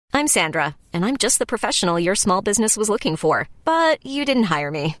I'm Sandra, and I'm just the professional your small business was looking for. But you didn't hire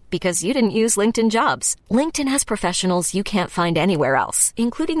me because you didn't use LinkedIn Jobs. LinkedIn has professionals you can't find anywhere else,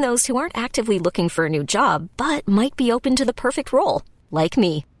 including those who aren't actively looking for a new job, but might be open to the perfect role, like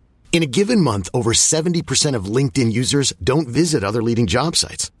me. In a given month, over 70% of LinkedIn users don't visit other leading job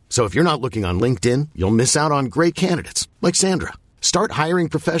sites. So if you're not looking on LinkedIn, you'll miss out on great candidates like Sandra. Start hiring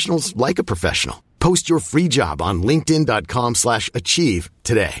professionals like a professional. Post your free job on linkedin.com/achieve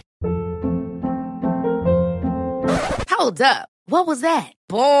today. Hold up. What was that?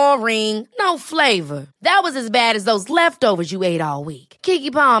 Boring. No flavor. That was as bad as those leftovers you ate all week.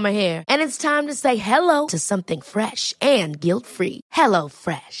 Keke Palmer here. And it's time to say hello to something fresh and guilt-free. Hello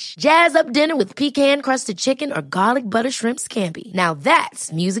Fresh. Jazz up dinner with pecan-crusted chicken or garlic butter shrimp scampi. Now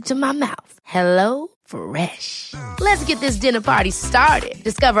that's music to my mouth. Hello Fresh. Let's get this dinner party started.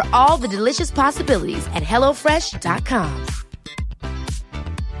 Discover all the delicious possibilities at HelloFresh.com.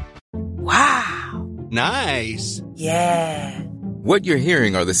 Wow. Nice. Yeah. What you're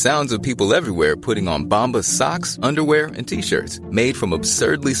hearing are the sounds of people everywhere putting on Bombas socks, underwear, and T-shirts made from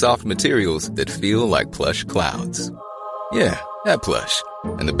absurdly soft materials that feel like plush clouds. Yeah, that plush.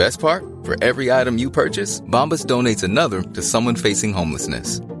 And the best part? For every item you purchase, Bombas donates another to someone facing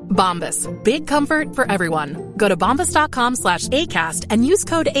homelessness. Bombas. Big comfort for everyone. Go to bombas.com/ACAST and use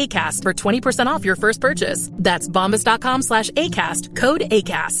code ACAST for 20% off your first purchase. That's bombas.com/ACAST. Code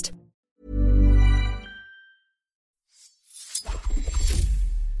ACAST.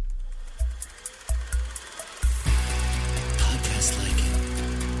 Podcast like it.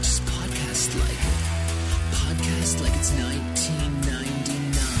 Just podcast like it. Podcast like it's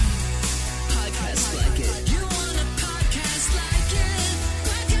 1999. Podcast like it. You want a podcast like it?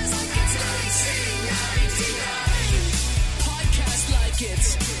 Podcast like it's 1999. Podcast like it.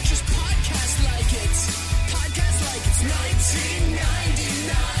 Just podcast like it. Podcast like it's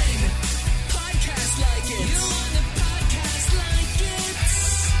 1999. Podcast like it. You want a podcast like it?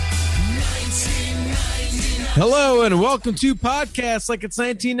 1999. Hello and welcome to Podcast Like It's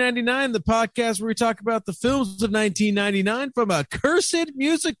 1999, the podcast where we talk about the films of 1999 from a cursed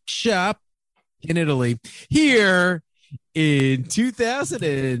music shop in Italy. Here in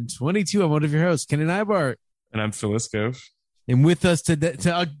 2022, I'm one of your hosts, Ken Ibart. And I'm Phil Iskov. And with us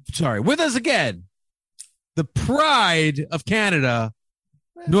with us again, the pride of Canada,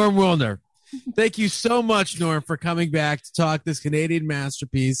 Norm Wilner. Thank you so much, Norm, for coming back to talk this Canadian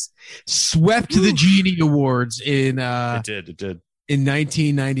masterpiece. Swept the Genie Awards in It did. in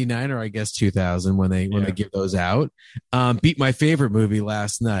 1999, or I guess 2000 when they give those out. Beat my favorite movie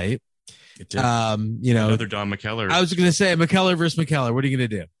last night. It did. Another Don McKellar. I was going to say McKellar versus McKellar. What are you going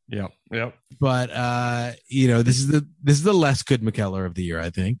to do? Yep. But this is the less good McKellar of the year,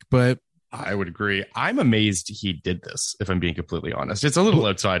 I think. But I would agree. I'm amazed he did this, if I'm being completely honest. It's a little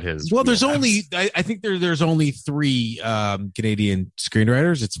outside his. Well, there's only, I think there's only three Canadian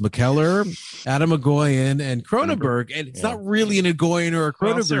screenwriters. It's McKellar, Adam Egoyan, and Cronenberg. And it's not really an Egoyan or a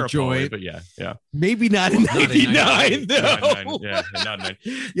Cronenberg joint. But yeah. Maybe not in 99, though. Not 9.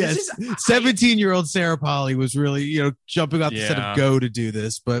 Yes, 17-year-old Sarah Polley was really, jumping off the set of Go to do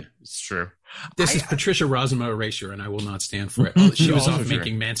this, but it's true. This is Patricia Rozema Erasure, and I will not stand for it. She was off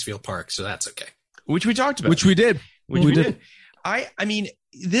making Mansfield Park, so that's okay. Which we talked about. Which we did. We did. I mean,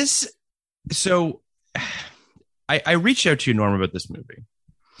 this... So, I reached out to you, Norm, about this movie.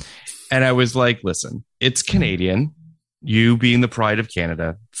 And I was like, listen, it's Canadian. You being the pride of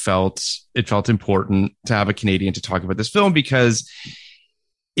Canada, felt important to have a Canadian to talk about this film because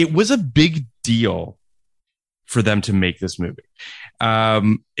it was a big deal for them to make this movie.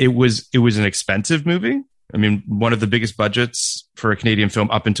 It was an expensive movie. I mean, one of the biggest budgets for a Canadian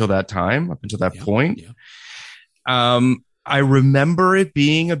film up until that point. Yeah. I remember it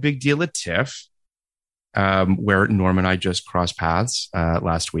being a big deal at TIFF, where Norm and I just crossed paths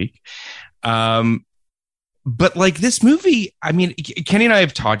last week. But like this movie, I mean, Kenny and I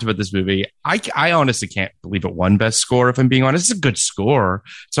have talked about this movie. I honestly can't believe it won Best Score, if I'm being honest. It's a good score.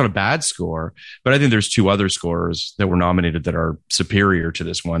 It's not a bad score. But I think there's two other scores that were nominated that are superior to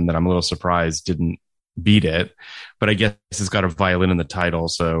this one that I'm a little surprised didn't beat it. But I guess it's got a violin in the title.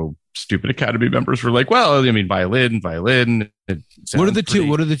 So stupid Academy members were like, well, I mean, violin. What are the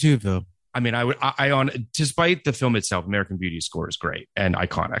two, Phil? I mean, despite the film itself, American Beauty's score is great and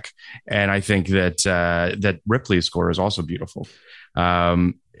iconic. And I think that Ripley's score is also beautiful. I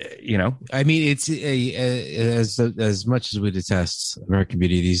mean, it's as much as we detest American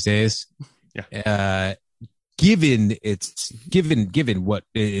Beauty these days. Yeah. Given what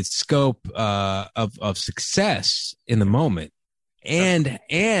its scope of success in the moment,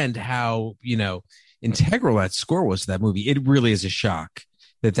 and how integral that score was to that movie, it really is a shock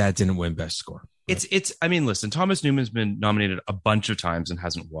that didn't win Best Score. It's. I mean, listen, Thomas Newman's been nominated a bunch of times and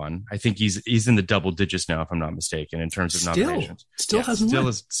hasn't won. I think he's in the double digits now, if I'm not mistaken, in terms of nominations. Still hasn't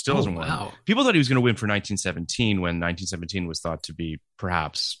won. Still hasn't won. Wow. People thought he was going to win for 1917 when 1917 was thought to be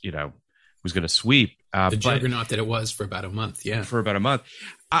perhaps, was going to sweep. The juggernaut that it was for about a month. Yeah. For about a month.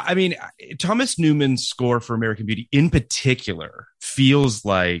 I mean, Thomas Newman's score for American Beauty in particular feels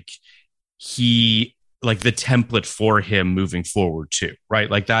like the template for him moving forward too,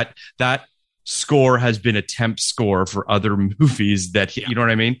 right? Like that score has been a temp score for other movies that you know what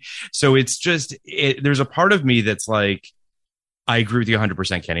I mean? So it's just, there's a part of me that's like, I agree with you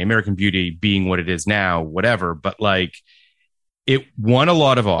 100%, Kenny. American Beauty being what it is now, whatever, but like it won a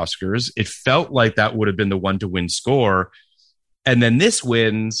lot of Oscars. It felt like that would have been the one to win score. And then this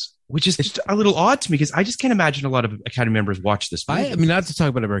wins, which is just a little odd to me because I just can't imagine a lot of Academy members watch this movie. I mean, not to talk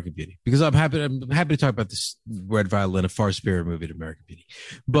about American Beauty because I'm happy to talk about this Red Violin, a far superior movie to American Beauty,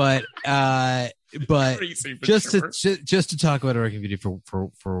 but Crazy, just to talk about American Beauty for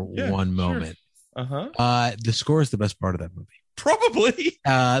one moment. The score is the best part of that movie. Probably.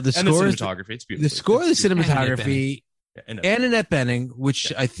 The cinematography. It's beautiful. The score, the cinematography. And Annette Bening,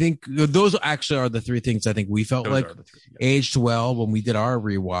 which I think those actually are the three things I think we felt those like aged well when we did our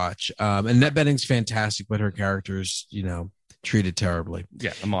rewatch. Annette Bening's fantastic, but her character's, treated terribly.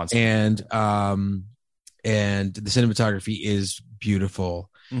 Yeah, a monster. And the cinematography is beautiful.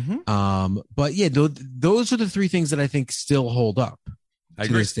 Mm-hmm. But yeah, those are the three things that I think still hold up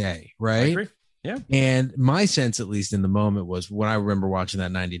to this day, right? I agree. Yeah. And my sense, at least in the moment, was when I remember watching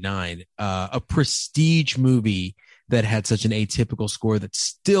that 99, a prestige movie that had such an atypical score that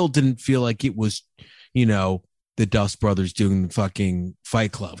still didn't feel like it was, the Dust Brothers doing fucking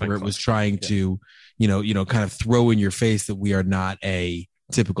Fight Club, where it was trying to, kind of throw in your face that we are not a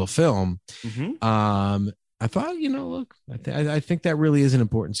typical film. Mm-hmm. I thought, look, I think that really is an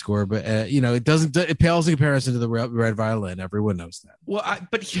important score, but it pales in comparison to the Red Violin. Everyone knows that. Well,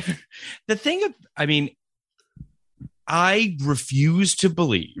 the thing, I refuse to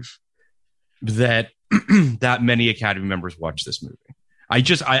believe that that many Academy members watch this movie. I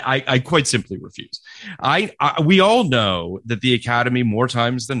quite simply refuse. We all know that the Academy more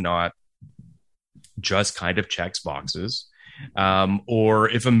times than not just kind of checks boxes. Or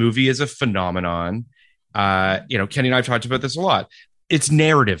if a movie is a phenomenon, Kenny and I've talked about this a lot. It's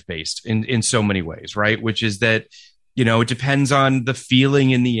narrative based in so many ways, right? Which is that, it depends on the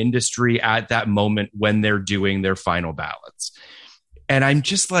feeling in the industry at that moment when they're doing their final ballots. And I'm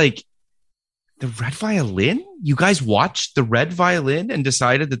just like, the Red Violin? You guys watched the Red Violin and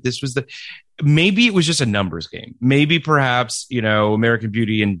decided that this was maybe it was just a numbers game. Maybe perhaps, American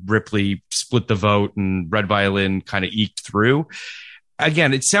Beauty and Ripley split the vote and Red Violin kind of eked through.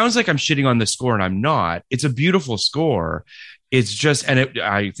 Again, it sounds like I'm shitting on the score and I'm not. It's a beautiful score. It's just,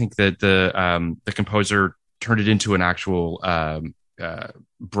 I think that the composer turned it into an actual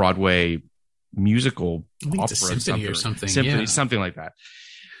Broadway musical opera or something. Symphony, something like that.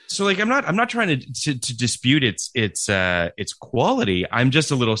 So like I'm not trying to dispute its quality. I'm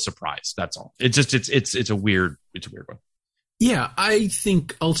just a little surprised. That's all. It's a weird one. Yeah, I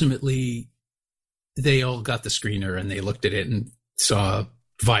think ultimately they all got the screener and they looked at it and saw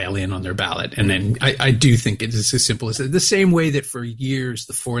Violin on their ballot. And then I do think it is as simple as that. The same way that for years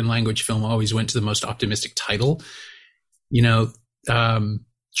the foreign language film always went to the most optimistic title.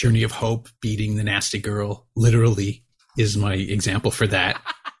 Journey of Hope beating The Nasty Girl literally is my example for that.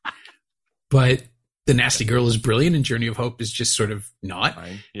 But The Nasty Girl is brilliant and Journey of Hope is just sort of not.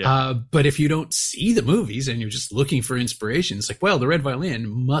 Yeah. But if you don't see the movies and you're just looking for inspiration, it's like, well, the Red Violin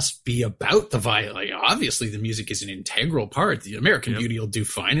must be about the violin. Obviously, the music is an integral part. The American Beauty will do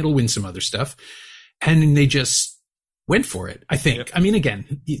fine. It'll win some other stuff. And they just went for it, I think. Yep. I mean,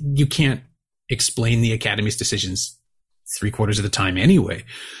 again, you can't explain the Academy's decisions 3/4 of the time anyway.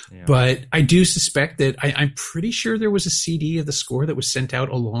 Yeah. But I do suspect that I'm pretty sure there was a CD of the score that was sent out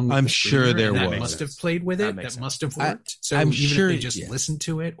along with I'm sure there was. That must have played with it. That must have worked. So I'm even sure if they just listened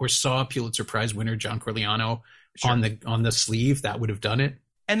to it or saw Pulitzer Prize winner John Corigliano on the sleeve, that would have done it.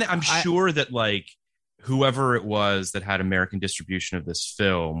 And I'm sure that like whoever it was that had American distribution of this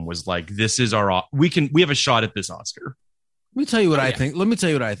film was like, this is we have a shot at this Oscar. Let me tell you what I think. Let me tell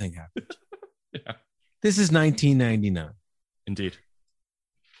you what I think happened. Yeah. This is 1999. Indeed.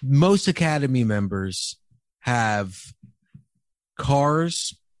 Most Academy members have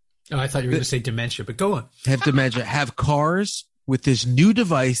cars. Oh, I thought you were going to say dementia, but go on. Have cars with this new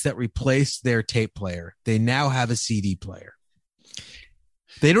device that replaced their tape player. They now have a CD player.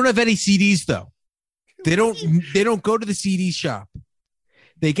 They don't have any CDs though. They don't go to the CD shop.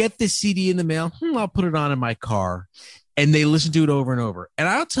 They get this CD in the mail. I'll put it on in my car. and they listen to it over and over. And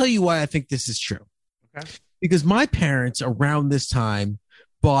I'll tell you why I think this is true. Okay. Because my parents around this time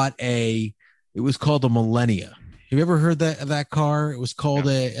bought it was called a Millennia. Have you ever heard that car? It was called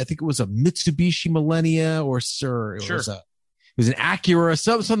I think it was a Mitsubishi Millennia or it was an Acura,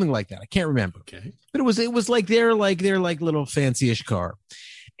 something like that. I can't remember. Okay. But it was like their little fancy-ish car.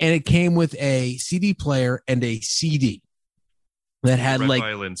 And it came with a CD player and a CD that had Red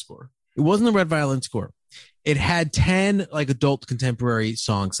Violin Score. It wasn't the Red Violin Score. It had 10 like adult contemporary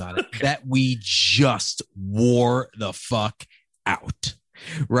songs on it that we just wore the fuck out.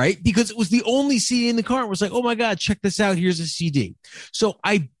 Right? Because it was the only CD in the car. It was like, oh my God, check this out. Here's a CD. So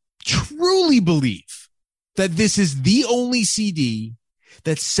I truly believe that this is the only CD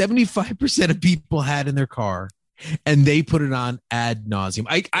that 75% of people had in their car, and they put it on ad nauseum.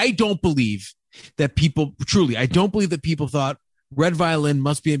 I don't believe that people thought Red Violin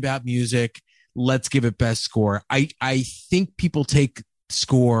must be about music. Let's give it best score. I think people take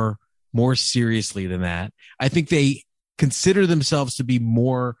score more seriously than that. I think they consider themselves to be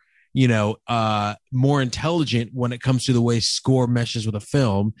more intelligent when it comes to the way score meshes with a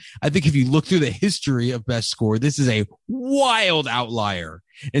film. I think if you look through the history of best score, this is a wild outlier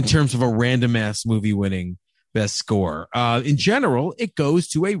in terms of a random ass movie winning best score. In general, it goes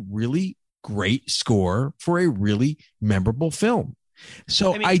to a really great score for a really memorable film.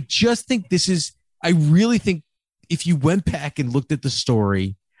 So I just think I really think if you went back and looked at the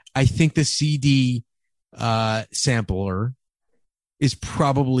story, I think the CD sampler is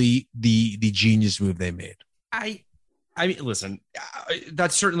probably the genius move they made. I mean, listen,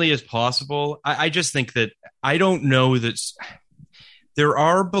 that certainly is possible. I just think that I don't know that there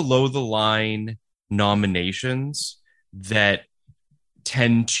are below the line nominations that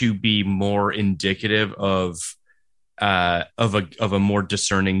tend to be more indicative of a more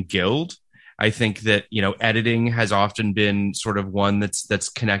discerning guild. I think that, editing has often been sort of one that's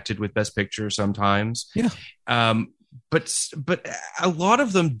connected with Best Picture sometimes. Yeah. But a lot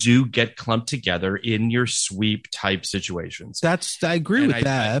of them do get clumped together in your sweep type situations. I agree with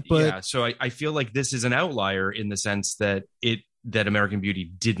that. But so I feel like this is an outlier in the sense that American Beauty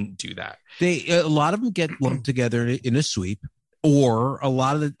didn't do that. A lot of them get lumped together in a sweep, or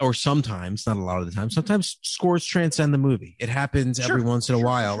sometimes, not a lot of the time, sometimes scores transcend the movie. It happens every once in a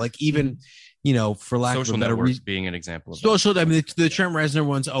while. Like even, for lack Social of a better reason, being an example of social. I mean, the Trent Reznor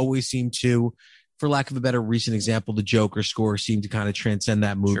ones always seem to, for lack of a better recent example, the Joker score seemed to kind of transcend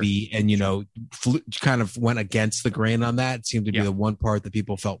that movie, and kind of went against the grain on that. It seemed to be the one part that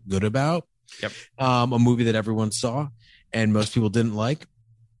people felt good about. Yep. A movie that everyone saw and most people didn't like.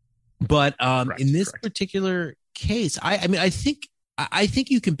 But in this particular case, I think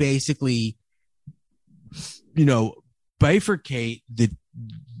you can basically, bifurcate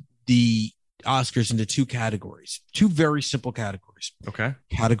the Oscars into two categories, two very simple categories. Okay.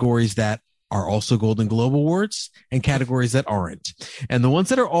 Categories that are also Golden Globe Awards and categories that aren't. And the ones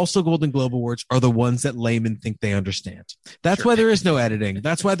that are also Golden Globe Awards are the ones that laymen think they understand. That's why there is no editing.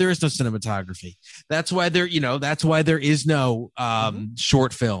 That's why there is no cinematography. That's why there is no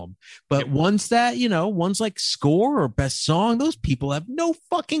short film. But ones that, ones like score or best song, those people have no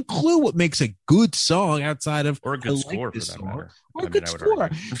fucking clue what makes a good song outside of or a good score for that matter. Or a good score.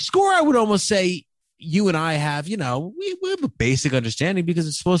 Score, I would almost say you and I have, we have a basic understanding because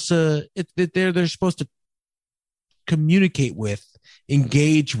it's supposed to, they're supposed to communicate with,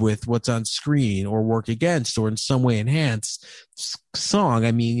 engage with what's on screen or work against or in some way enhance song.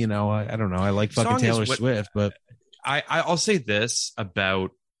 I mean, I don't know. I like fucking Taylor Swift, but I'll say this about,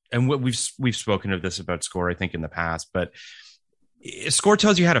 and what we've spoken of this about score, I think in the past, but score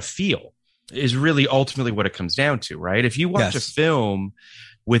tells you how to feel is really ultimately what it comes down to, right? If you watch a film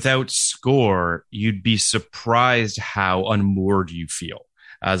without score, you'd be surprised how unmoored you feel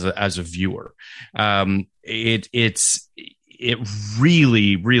as a viewer. It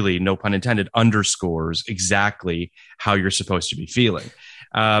really, really, no pun intended, underscores exactly how you're supposed to be feeling.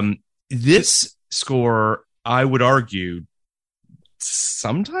 This score, I would argue,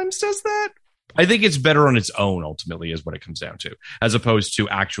 sometimes does that. I think it's better on its own, ultimately, is what it comes down to, as opposed to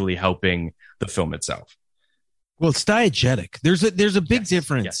actually helping the film itself. Well, it's diegetic. There's a big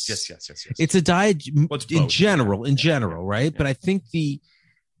difference. Yes. It's a diet in general, right? Yeah. But I think it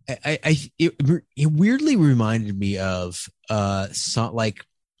weirdly reminded me of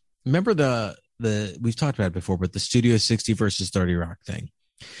remember the we've talked about it before, but the Studio 60 versus 30 Rock thing,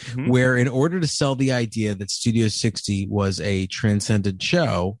 where in order to sell the idea that Studio 60 was a transcendent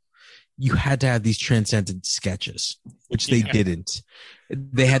show, you had to have these transcendent sketches, which they didn't.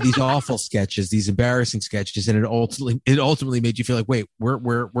 They had these awful sketches, these embarrassing sketches, and it ultimately made you feel like, wait,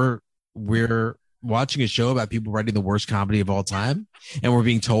 we're watching a show about people writing the worst comedy of all time, and we're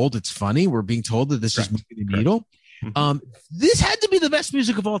being told it's funny. We're being told that this is moving the needle. This had to be the best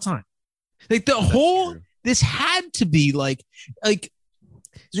music of all time. Like this had to be like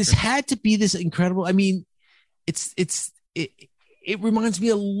this had to be this incredible. I mean, it reminds me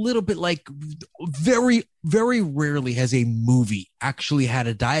a little bit like very, very rarely has a movie actually had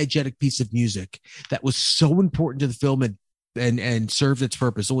a diegetic piece of music that was so important to the film and served its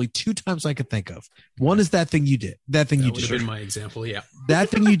purpose. Only 2 times I could think of. One is that thing you did. That thing you did. That would have been my example. Yeah. That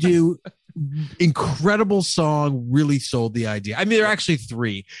thing you do. Incredible song, really sold the idea. I mean, there are actually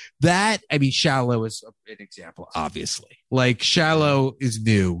 3. Shallow is an example, obviously. Like Shallow is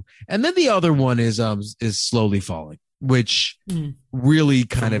new, and then the other one is Slowly Falling, which really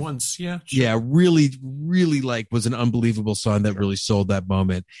kind of really, really like was an unbelievable song that really sold that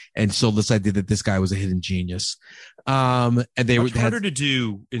moment and sold this idea that this guy was a hidden genius. And they were harder to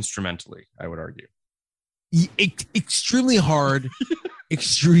do instrumentally, I would argue. Extremely hard.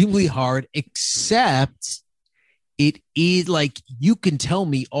 Extremely hard, except it is like you can tell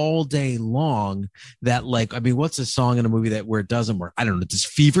me all day long that, like, I mean, what's a song in a movie where it doesn't work? I don't know. Does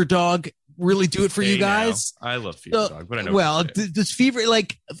Fever Dog really do it for you guys? I love Fever Dog, but I know. Well, does Fever,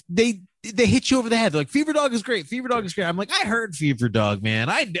 like, they hit you over the head? They're like, Fever Dog is great. Fever Dog is great. I'm like, I heard Fever Dog, man.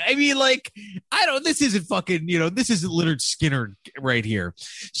 I mean, like, this isn't fucking, this isn't Lynyrd Skynyrd right here.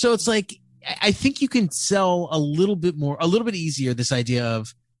 So it's like, I think you can sell a little bit easier this idea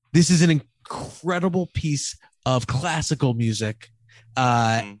of this is an incredible piece of classical music.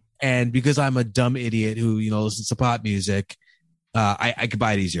 And because I'm a dumb idiot who, listens to pop music, I could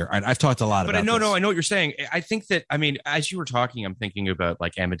buy it easier. I've talked a lot about it. But I know what you're saying. I think that, as you were talking, I'm thinking about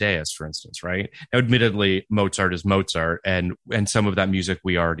like Amadeus, for instance, right? Now, admittedly, Mozart is Mozart, and some of that music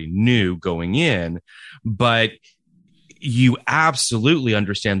we already knew going in, but you absolutely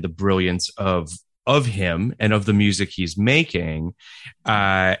understand the brilliance of him and of the music he's making.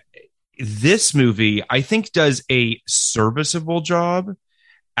 This movie, I think, does a serviceable job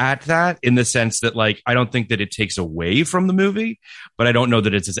at that, in the sense that, like, I don't think that it takes away from the movie, but I don't know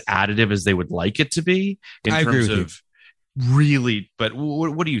that it's as additive as they would like it to be in terms of really. But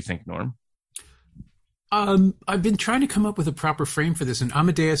what do you think, Norm? I've been trying to come up with a proper frame for this, and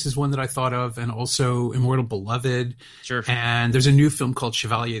Amadeus is one that I thought of, and also Immortal Beloved. Sure. And there's a new film called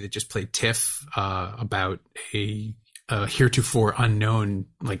Chevalier that just played TIFF, about a heretofore unknown,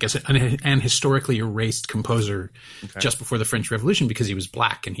 like an historically erased composer just before the French Revolution because he was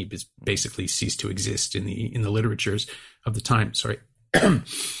black and he was basically ceased to exist in the literatures of the time. Sorry, in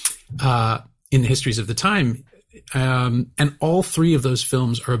the histories of the time. And all 3 of those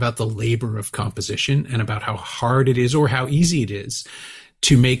films are about the labor of composition and about how hard it is or how easy it is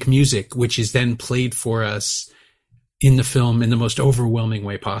to make music, which is then played for us in the film in the most overwhelming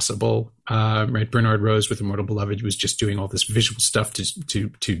way possible. Right. Bernard Rose with Immortal Beloved was just doing all this visual stuff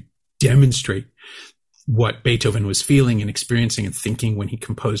to demonstrate what Beethoven was feeling and experiencing and thinking when he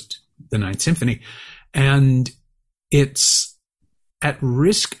composed the Ninth Symphony. And it's at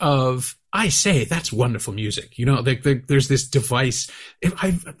risk of, I say, that's wonderful music. There's this device.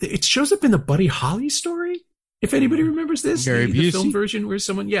 It shows up in the Buddy Holly story. If anybody remembers this, the film version where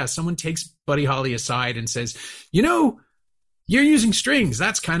someone takes Buddy Holly aside and says, you're using strings.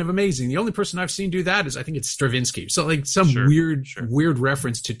 That's kind of amazing. The only person I've seen do that is, I think it's Stravinsky. So like some weird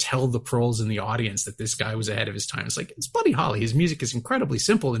reference to tell the pros in the audience that this guy was ahead of his time. It's like, it's Buddy Holly. His music is incredibly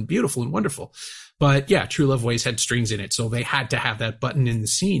simple and beautiful and wonderful. But yeah, True Love Ways had strings in it. So they had to have that button in the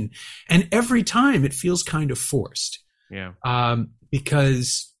scene. And every time it feels kind of forced. Yeah.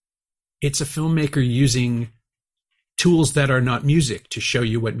 Because it's a filmmaker using tools that are not music to show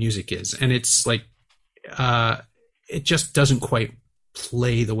you what music is. And it's like, it just doesn't quite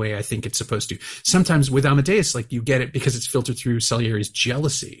play the way I think it's supposed to. Sometimes with Amadeus, like, you get it because it's filtered through Salieri's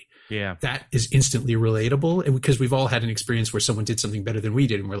jealousy. Yeah. That is instantly relatable, and because we've all had an experience where someone did something better than we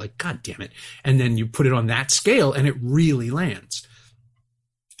did and we're like, God damn it. And then you put it on that scale and it really lands.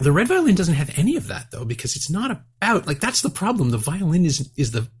 The Red Violin doesn't have any of that, though, because it's not about, like, that's the problem. The violin is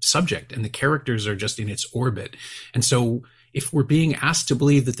the subject and the characters are just in its orbit. And so if we're being asked to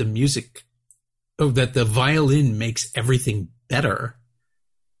believe that that the violin makes everything better,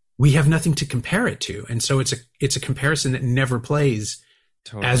 we have nothing to compare it to. And so it's a comparison that never plays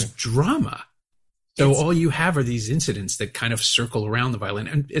as drama. So all you have are these incidents that kind of circle around the violin.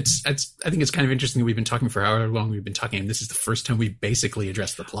 And I think it's kind of interesting that we've been talking for however long we've been talking, and this is the first time we've basically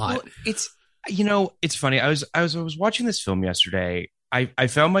addressed the plot. Well, it's funny. I was watching this film yesterday. I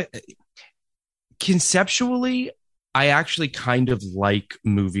found conceptually, I actually kind of like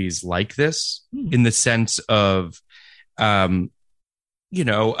movies like this in the sense of,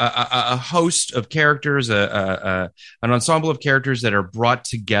 a host of characters, an ensemble of characters that are brought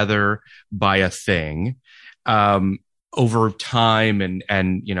together by a thing over time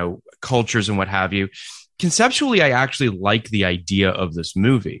and cultures and what have you. Conceptually, I actually like the idea of this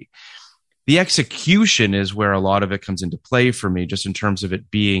movie. The execution is where a lot of it comes into play for me, just in terms of it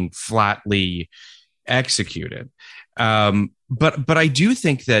being flatly executed. But I do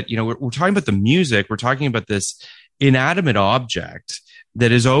think that, we're talking about the music. We're talking about this inanimate object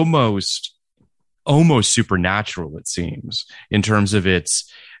that is almost supernatural, it seems, in terms of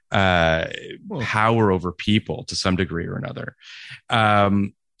its power over people to some degree or another.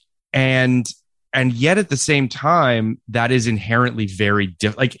 And yet at the same time, that is inherently very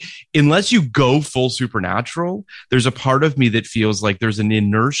different. Like, unless you go full supernatural, there's a part of me that feels like there's an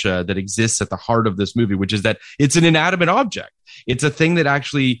inertia that exists at the heart of this movie, which is that it's an inanimate object. It's a thing that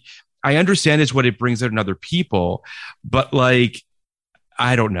actually, I understand is what it brings out in other people, but like,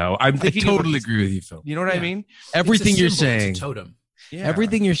 I don't know. I totally agree with you, Phil. You know what I mean? Everything you're saying, it's a totem. Yeah.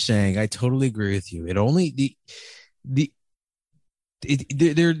 Everything you're saying, I totally agree with you. It only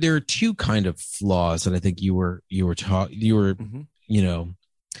there are two kind of flaws that I think you were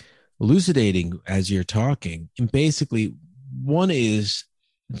elucidating as you're talking. And basically, one is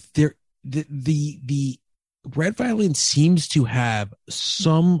the Red Violin seems to have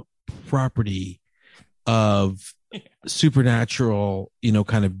some property of supernatural,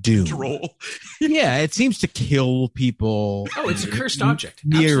 kind of doom. Control. Yeah, it seems to kill people. Oh, it's a cursed object.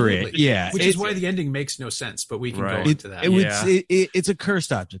 Near Absolutely. it. Yeah. Which is why the ending makes no sense, but we can go into that. It's a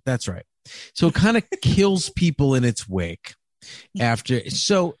cursed object. That's right. So it kind of kills people in its wake after.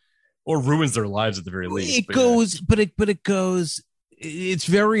 So, or ruins their lives at the very least. It goes. It's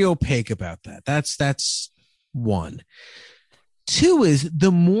very opaque about that. That's one. Two is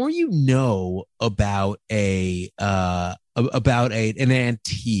the more you know about an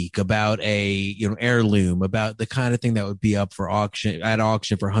antique, about a heirloom, about the kind of thing that would be up for auction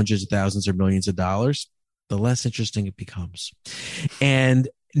for hundreds of thousands or millions of dollars, the less interesting it becomes. And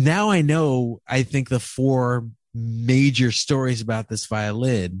now I think the four major stories about this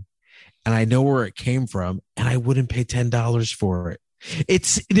violin, and I know where it came from, and I wouldn't pay $10 for it.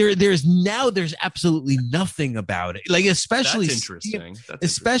 It's there's absolutely nothing about it. Like, especially that's interesting.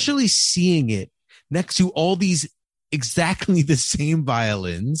 Especially seeing it next to all these exactly the same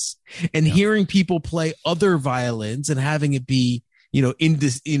violins and hearing people play other violins and having it be, in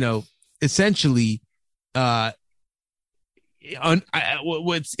this, essentially, what's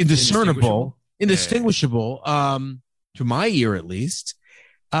indiscernible, indistinguishable, to my ear at least.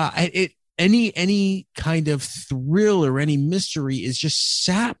 Any kind of thrill or any mystery is just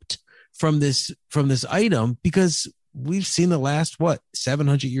sapped from this item because we've seen the last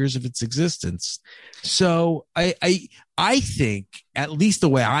 700 years of its existence. So I think, at least the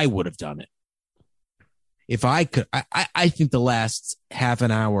way I would have done it, if I could, I think the last half an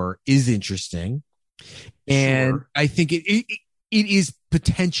hour is interesting, and I think it is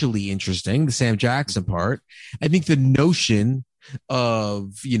potentially interesting, the Sam Jackson part. I think the notion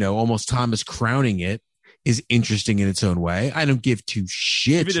of almost Thomas crowning it is interesting in its own way. I don't give two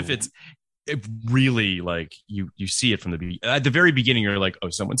shits. Even if it really, like, you see it from at the very beginning, you're like, oh,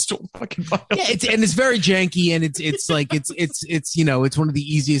 someone stole fucking violin. Yeah, it's very janky, and it's like it's one of the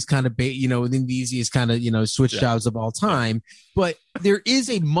easiest kind of within the easiest kind of switch jobs of all time. But there is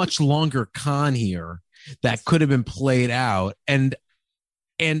a much longer con here that could have been played out, and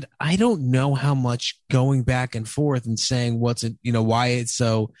I don't know how much going back and forth and saying why it's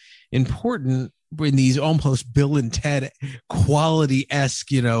so important in these almost Bill and Ted quality-esque,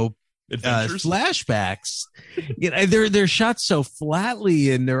 flashbacks. They're shot so flatly,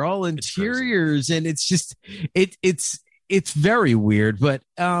 and they're all interiors, and it's just it's very weird. But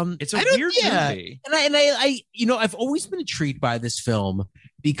it's a weird movie. And I I've always been intrigued by this film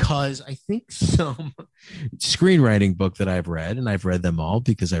because I think some screenwriting book that I've read, and I've read them all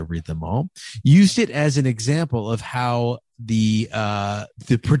because I read them all, used it as an example of how the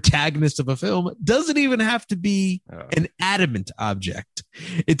protagonist of a film doesn't even have to be an adamant object.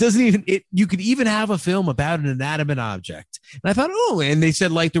 It doesn't even, you could even have a film about an inanimate object. And I thought, and they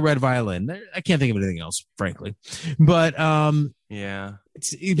said, like the Red Violin. I can't think of anything else, frankly. But, yeah.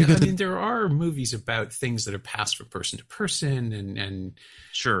 There are movies about things that are passed from person to person, and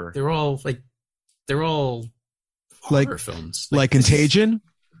sure, they're all horror films, like Contagion.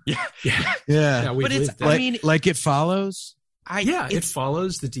 Yeah. But it's like It Follows. It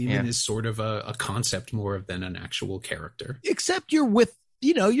Follows. The demon is sort of a concept more than an actual character. Except you're with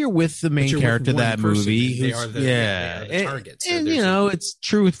you're with the main you're with character of one that person. movie. They are the target. So And there's it's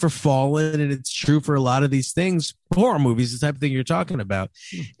true for Fallen, and it's true for a lot of these things, horror movies, the type of thing you're talking about.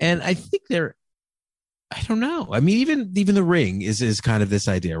 And I think I don't know. I mean, even The Ring is kind of this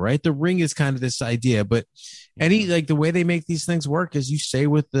idea, right? The Ring is kind of this idea, but the way they make these things work is you stay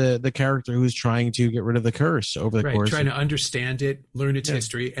with the character who's trying to get rid of the curse over the course. Trying to understand it, learn its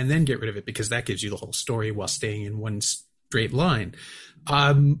history, and then get rid of it, because that gives you the whole story while staying in one straight line.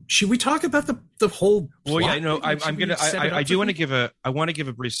 Should we talk about the whole plot? Well, yeah, no, I do want to give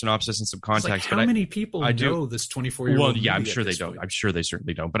a brief synopsis and some context. How many people know this 24-year-old? Well, yeah, I'm sure they don't. I'm sure they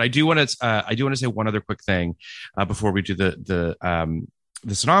certainly don't. But I do want to say one other quick thing before we do the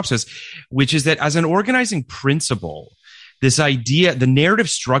synopsis, which is that as an organizing principle, this idea, the narrative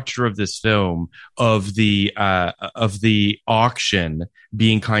structure of this film of the auction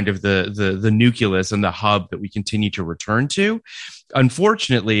being kind of the nucleus and the hub that we continue to return to.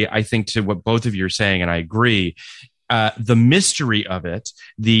 Unfortunately, I think to what both of you are saying, and I agree, the mystery of it,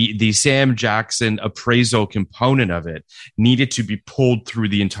 the Sam Jackson appraisal component of it needed to be pulled through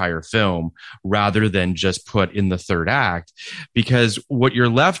the entire film rather than just put in the third act, because what you're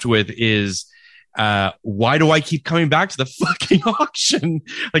left with is, why do I keep coming back to the fucking auction?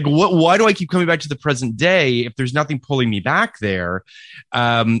 Like, why do I keep coming back to the present day if there's nothing pulling me back there?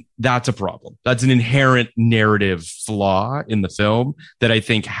 That's a problem. That's an inherent narrative flaw in the film that I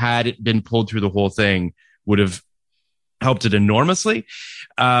think, had it been pulled through the whole thing, would have helped it enormously.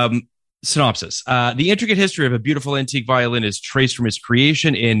 Synopsis. The intricate history of a beautiful antique violin is traced from its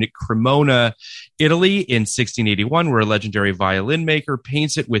creation in Cremona, Italy in 1681, where a legendary violin maker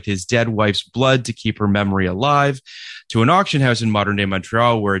paints it with his dead wife's blood to keep her memory alive, to an auction house in modern-day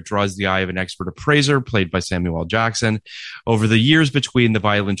Montreal, where it draws the eye of an expert appraiser, played by Samuel L. Jackson. Over the years between, the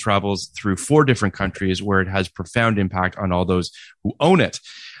violin travels through 4 different countries, where it has profound impact on all those who own it.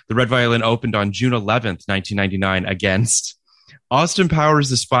 The Red Violin opened on June 11th, 1999, against Austin Powers,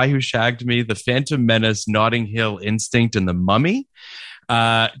 The Spy Who Shagged Me, The Phantom Menace, Notting Hill Instinct, and The Mummy.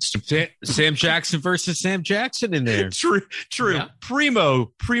 Sam Jackson versus Sam Jackson in there. True. Yeah.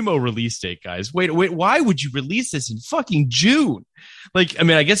 Primo release date, guys. Wait, why would you release this in fucking June? Like, I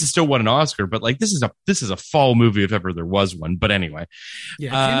mean, I guess it still won an Oscar, but like, this is a fall movie if ever there was one. But anyway. Yeah,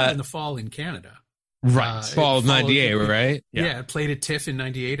 it came out in the fall in Canada. Right. Fall of 98, right? Yeah, it played at TIFF in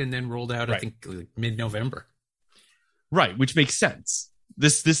 98 and then rolled out, I think, like mid-November. Right, which makes sense.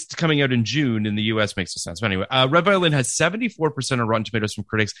 This coming out in June in the U.S. makes no sense. But anyway, Red Violin has 74% of Rotten Tomatoes from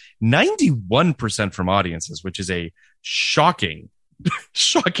critics, 91% from audiences, which is a shocking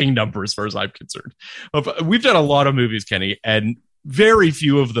number as far as I'm concerned. We've done a lot of movies, Kenny, and very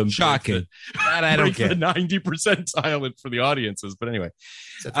few of them shocking. That I don't get the 90% silent for the audiences. But anyway,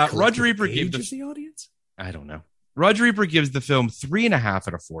 Roger Ebert gave the audience. I don't know. Roger Ebert gives the film 3.5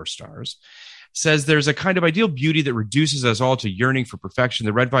 out of 4 stars. Says there's a kind of ideal beauty that reduces us all to yearning for perfection.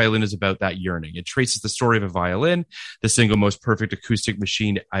 The Red Violin is about that yearning. It traces the story of a violin, the single most perfect acoustic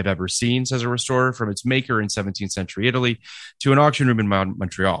machine I've ever seen, says a restorer, from its maker in 17th century Italy to an auction room in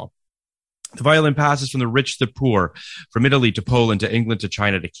Montreal. The violin passes from the rich to the poor, from Italy to Poland to England to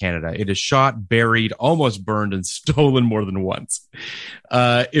China to Canada. It is shot, buried, almost burned, and stolen more than once.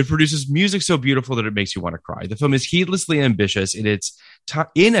 It produces music so beautiful that it makes you want to cry. The film is heedlessly ambitious in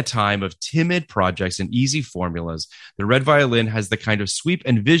a time of timid projects and easy formulas. The Red Violin has the kind of sweep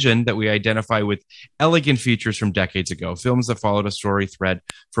and vision that we identify with elegant features from decades ago, films that followed a story thread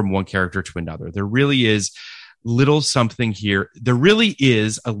from one character to another. There really is a little something here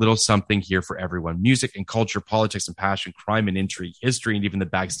for everyone. Music and culture, politics and passion, crime and intrigue, history, and even the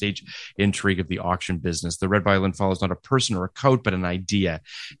backstage intrigue of the auction business. The Red Violin follows not a person or a coat, but an idea.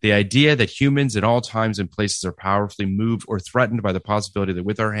 The idea that humans in all times and places are powerfully moved or threatened by the possibility that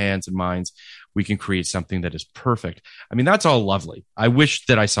with our hands and minds, we can create something that is perfect. I mean, that's all lovely. I wish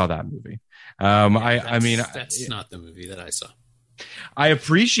that I saw that movie. That's not the movie that I saw. I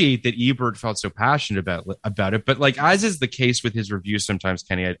appreciate that Ebert felt so passionate about it, but like, as is the case with his reviews sometimes,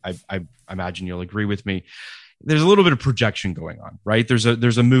 Kenny, I imagine you'll agree with me. There's a little bit of projection going on, right? There's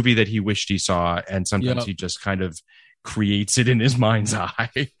a movie that he wished he saw, and sometimes he just kind of creates it in his mind's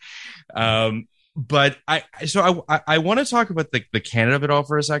eye. But I want to talk about the Canada of it all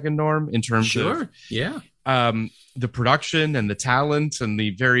for a second, Norm, in terms of the production and the talent and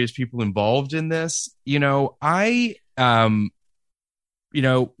the various people involved in this.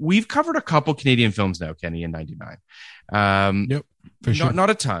 We've covered a couple Canadian films now, Kenny, in 99. Yep, for sure. Not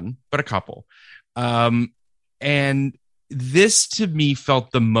a ton, but a couple. And this to me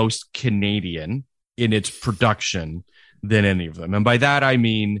felt the most Canadian in its production than any of them. And by that, I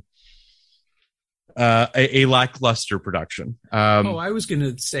mean, a lackluster production. I was going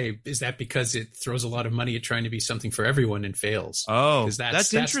to say, is that because it throws a lot of money at trying to be something for everyone and fails? Oh, because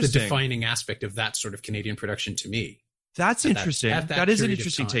that's interesting. the defining aspect of that sort of Canadian production to me. That's interesting. That is an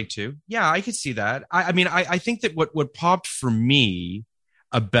interesting take too. Yeah, I could see that. I mean, I think that what popped for me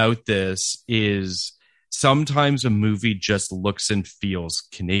about this is sometimes a movie just looks and feels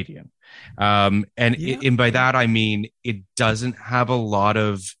Canadian. And by that, I mean, it doesn't have a lot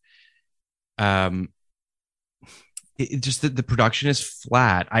of, just the production is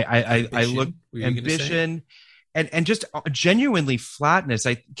flat. I look ambition and just genuinely flatness.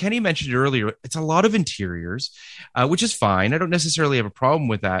 Kenny mentioned it earlier. It's a lot of interiors, which is fine. I don't necessarily have a problem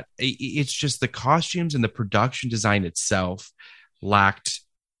with that. It's just the costumes and the production design itself lacked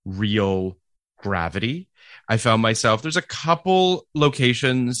real gravity. I found myself, there's a couple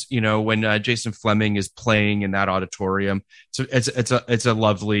locations, you know, when Jason Fleming is playing in that auditorium. So it's a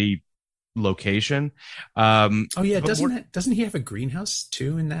lovely location. Doesn't he have a greenhouse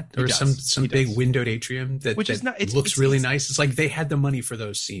too in that, or some big windowed atrium that looks really nice? It's like they had the money for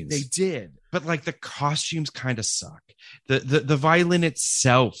those scenes. They did, but like the costumes kind of suck. The violin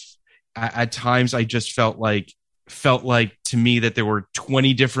itself, at times, I just felt like to me that there were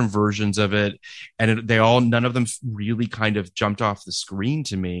 20 different versions of it, and none of them really kind of jumped off the screen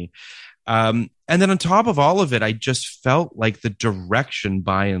to me. And then on top of all of it, I just felt like the direction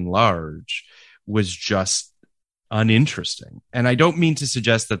by and large was just uninteresting. And I don't mean to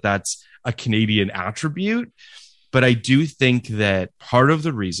suggest that that's a Canadian attribute, but I do think that part of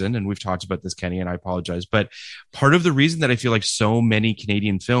the reason, and we've talked about this, Kenny, and I apologize, but part of the reason that I feel like so many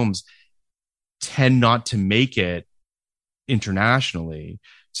Canadian films tend not to make it internationally,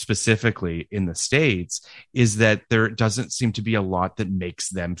 specifically in the States, is that there doesn't seem to be a lot that makes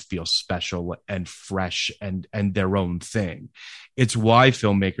them feel special and fresh and their own thing. It's why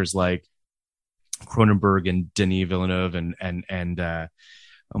filmmakers like Cronenberg and Denis Villeneuve and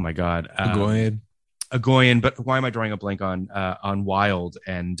oh my God, Agoyan, but why am I drawing a blank on Wild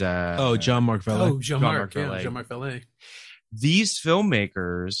and Jean-Marc Vallée? Jean-Marc Vallée. These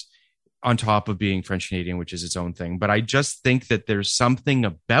filmmakers, on top of being French Canadian, which is its own thing, but I just think that there's something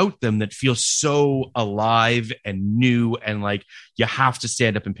about them that feels so alive and new, and like you have to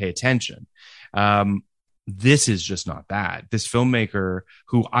stand up and pay attention. This is just not that. This filmmaker,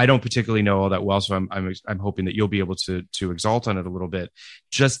 who I don't particularly know all that well, so I'm hoping that you'll be able to exalt on it a little bit,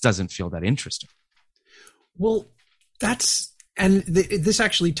 just doesn't feel that interesting. Well, this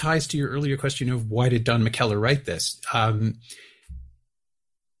actually ties to your earlier question of why did Don McKellar write this?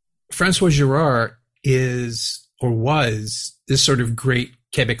 Francois Girard was this sort of great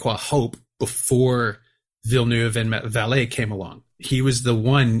Québécois hope before Villeneuve and Vallée came along. He was the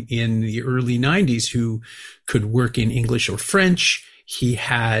one in the early 90s who could work in English or French. He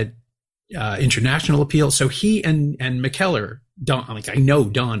had international appeal. So he and McKellar, I know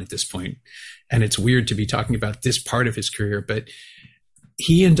Don at this point, and it's weird to be talking about this part of his career, but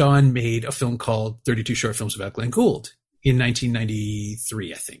he and Don made a film called 32 Short Films About Glenn Gould in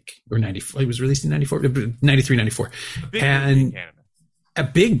 1993, I think, or 94. It was released in 94, 93, 94. And a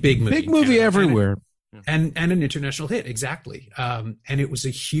big movie. Big movie everywhere. And an international hit, exactly. And it was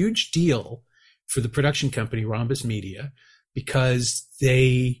a huge deal for the production company, Rhombus Media, because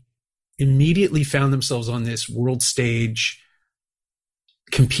they immediately found themselves on this world stage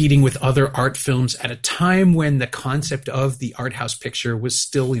competing with other art films at a time when the concept of the art house picture was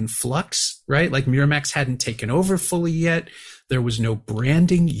still in flux, right? Like Miramax hadn't taken over fully yet. There was no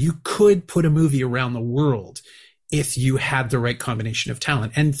branding. You could put a movie around the world if you had the right combination of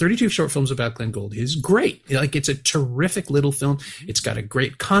talent. And 32 Short Films About Glenn Gould is great. Like, it's a terrific little film. It's got a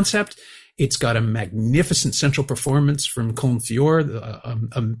great concept. It's got a magnificent central performance from Colm Feore,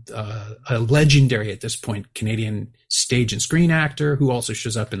 a legendary at this point Canadian stage and screen actor who also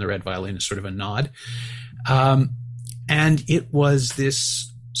shows up in The Red Violin as sort of a nod. And it was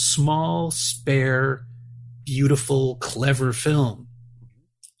this small, spare, beautiful, clever film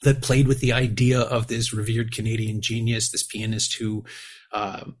that played with the idea of this revered Canadian genius, this pianist who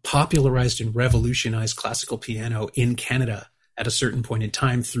popularized and revolutionized classical piano in Canada at a certain point in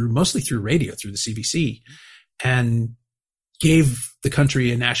time, mostly through radio, through the CBC, and gave the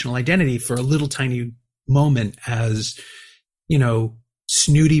country a national identity for a little tiny moment as, you know,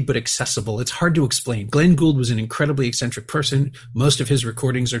 snooty but accessible. It's hard to explain. Glenn Gould was an incredibly eccentric person. Most of his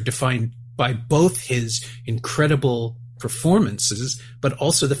recordings are defined by both his incredible performances, but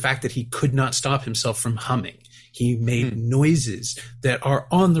also the fact that he could not stop himself from humming. He made noises that are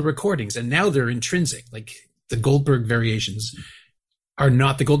on the recordings, and now they're intrinsic. Like, the Goldberg variations are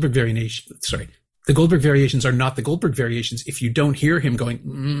not the Goldberg variation. Sorry. the Goldberg variations are not the Goldberg variations if you don't hear him going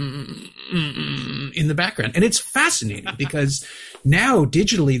in the background. And it's fascinating because now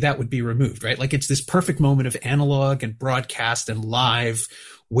digitally that would be removed, right? Like it's this perfect moment of analog and broadcast and live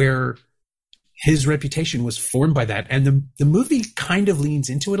where his reputation was formed by that. And the movie kind of leans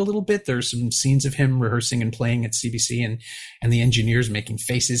into it a little bit. There's some scenes of him rehearsing and playing at CBC and the engineers making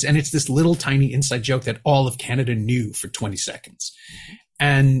faces. And it's this little tiny inside joke that all of Canada knew for 20 seconds.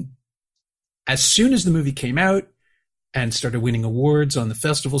 And as soon as the movie came out and started winning awards on the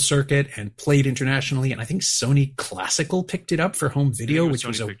festival circuit and played internationally, and I think Sony Classical picked it up for home video, which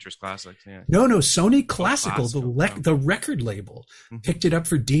was Sony Pictures Classics. Yeah. No, Sony Classical, the record label, picked it up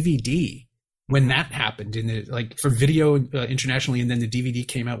for DVD when that happened for video internationally, and then the DVD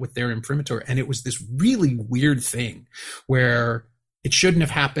came out with their imprimatur, and it was this really weird thing where it shouldn't have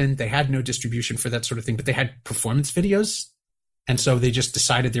happened. They had no distribution for that sort of thing, but they had performance videos. And so they just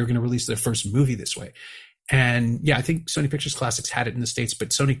decided they were going to release their first movie this way. And yeah, I think Sony Pictures Classics had it in the States, but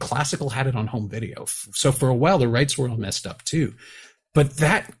Sony Classical had it on home video. So for a while, the rights were all messed up too. But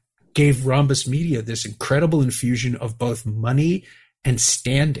that gave Rhombus Media this incredible infusion of both money and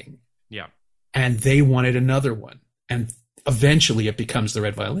standing. Yeah. And they wanted another one. And eventually it becomes the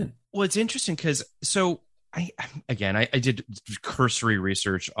Red Violin. Well, it's interesting because I did cursory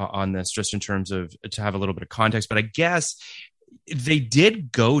research on this just in terms of to have a little bit of context, but I guess they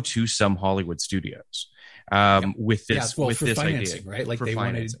did go to some Hollywood studios with this for this financing, idea, right? Like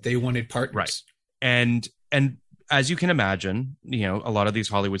they wanted partners, right? And as you can imagine, a lot of these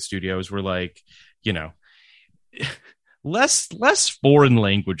Hollywood studios were like, less foreign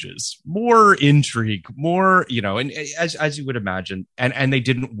languages, more intrigue, more, and as you would imagine, and they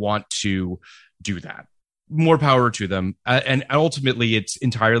didn't want to do that. More power to them. And ultimately, it's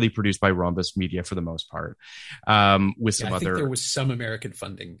entirely produced by Rhombus Media for the most part, with some I other. think there was some American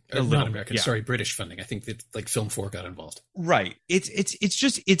funding, British funding. I think that like Film 4 got involved. Right.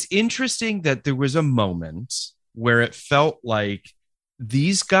 It's interesting that there was a moment where it felt like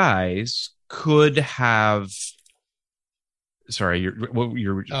these guys could have. Sorry,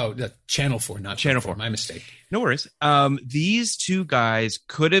 Channel 4, not Channel 4. My mistake. No worries. These two guys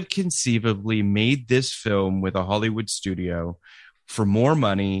could have conceivably made this film with a Hollywood studio for more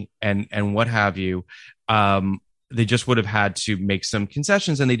money and what have you. They just would have had to make some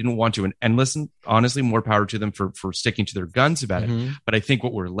concessions, and they didn't want to. And listen, honestly, more power to them for sticking to their guns about it. But I think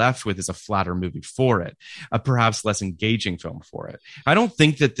what we're left with is a flatter movie for it, a perhaps less engaging film for it. I don't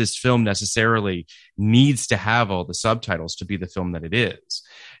think that this film necessarily needs to have all the subtitles to be the film that it is.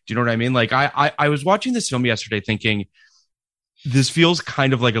 Do you know what I mean? Like I was watching this film yesterday thinking this feels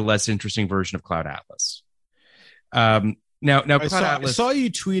kind of like a less interesting version of Cloud Atlas. Now I saw you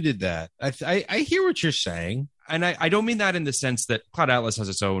tweeted that. I hear what you're saying. And I don't mean that in the sense that Cloud Atlas has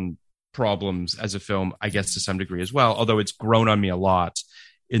its own problems as a film, I guess to some degree as well, although it's grown on me a lot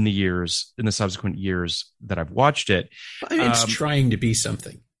in the subsequent years that I've watched it. It's trying to be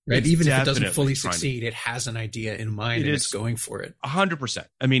something, right? Even if it doesn't fully succeed, it has an idea in mind and it's going for it. 100%.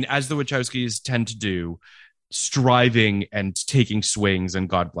 I mean, as the Wachowskis tend to do, striving and taking swings, and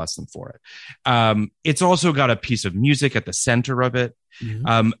God bless them for it. It's also got a piece of music at the center of it.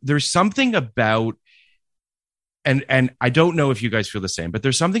 There's something about, and I don't know if you guys feel the same, but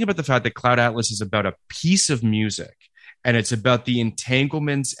there's something about the fact that Cloud Atlas is about a piece of music, and it's about the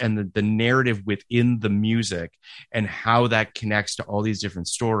entanglements and the narrative within the music and how that connects to all these different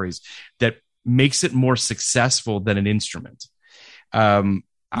stories that makes it more successful than an instrument. I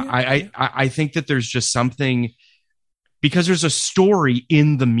think that there's just something, because there's a story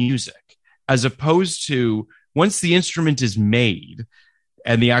in the music, as opposed to once the instrument is made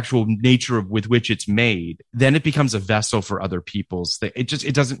and the actual nature with which it's made, then it becomes a vessel for other people's.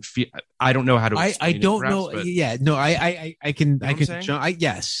 It doesn't feel. I don't know how to. I don't know. Yeah, no. I can.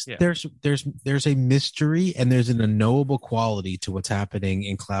 Yes. Yeah. There's a mystery and there's an unknowable quality to what's happening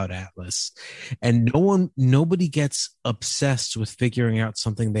in Cloud Atlas, and nobody gets obsessed with figuring out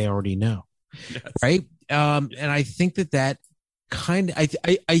something they already know, yes. Right? And I think that kind of.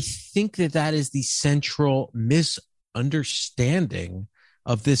 I think that is the central misunderstanding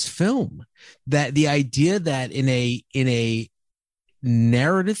of this film, that the idea that in a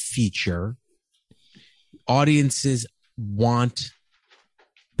narrative feature, audiences want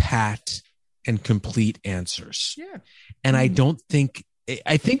pat and complete answers. Yeah. And I think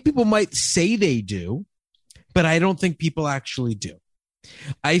people might say they do, but I don't think people actually do.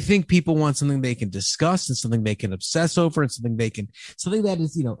 I think people want something they can discuss and something they can obsess over and something that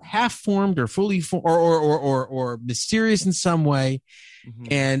is, half formed or fully formed or mysterious in some way. Mm-hmm.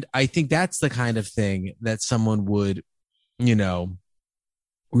 And I think that's the kind of thing that someone would,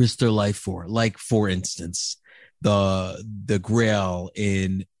 risk their life for. Like, for instance, the Grail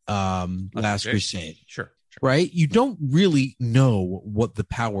in Last Crusade. Sure. Right? You don't really know what the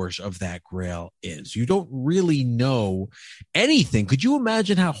powers of that Grail is. You don't really know anything. Could you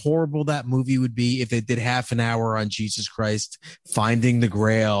imagine how horrible that movie would be if it did half an hour on Jesus Christ finding the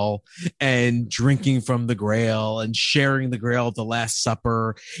Grail and drinking from the Grail and sharing the Grail at the Last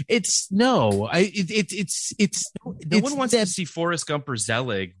Supper? No one wants to see Forrest Gump or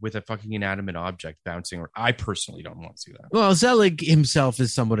Zelig with a fucking inanimate object bouncing. I personally don't want to see that. Well, Zelig himself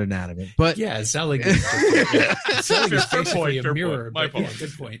is somewhat inanimate, but yeah, Zelig is Zelig is basically a mirror. But, yeah,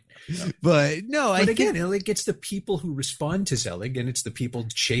 good point. But no, but again, it gets the people who respond to Zelig, and it's the people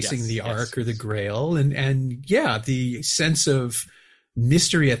chasing the Ark or the Grail, and yeah, the sense of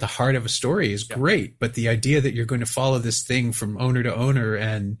mystery at the heart of a story is great. But the idea that you're going to follow this thing from owner to owner,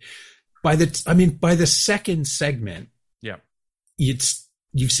 and by the second segment,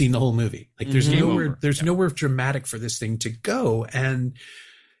 you've seen the whole movie. Like there's nowhere dramatic for this thing to go, and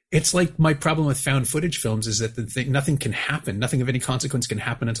it's like my problem with found footage films is that nothing can happen. Nothing of any consequence can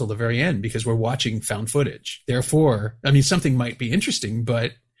happen until the very end because we're watching found footage. Therefore, something might be interesting,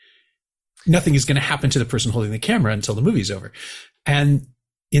 but nothing is going to happen to the person holding the camera until the movie's over. And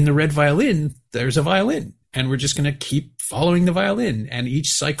in The Red Violin, there's a violin, and we're just going to keep following the violin, and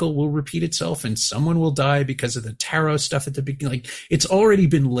each cycle will repeat itself, and someone will die because of the tarot stuff at the beginning. Like, it's already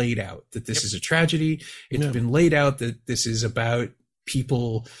been laid out that this is a tragedy. It's been laid out that this is about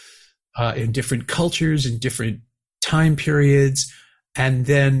people in different cultures, in different time periods. And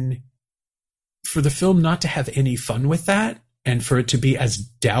then for the film not to have any fun with that, and for it to be as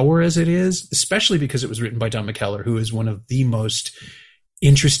dour as it is, especially because it was written by Don McKellar, who is one of the most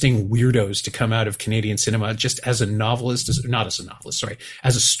interesting weirdos to come out of Canadian cinema, just as a novelist, as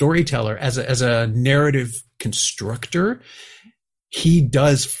a storyteller, as a narrative constructor. He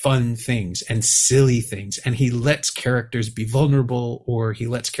does fun things and silly things, and he lets characters be vulnerable, or he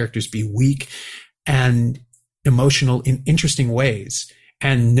lets characters be weak and emotional in interesting ways.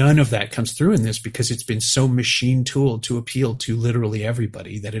 And none of that comes through in this because it's been so machine tooled to appeal to literally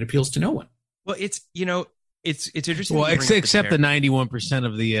everybody that it appeals to no one. Well, it's interesting. Well, except the 91%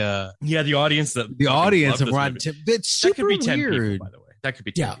 of the audience the audience of Rotten Tomatoes. It's super that could be 10 weird. people, by the way. That could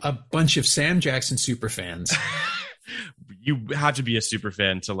be 10 people. A bunch of Sam Jackson super fans. You have to be a super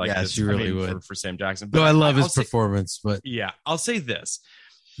fan to like this. You really would for Sam Jackson. But I love his performance. But yeah, I'll say this: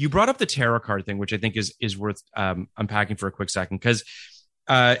 you brought up the tarot card thing, which I think is worth unpacking for a quick second, because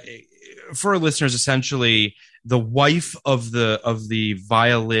for our listeners, essentially, the wife of the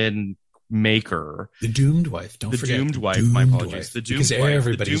violin maker, the doomed wife. Don't forget doomed wife. My apologies. The doomed because wife,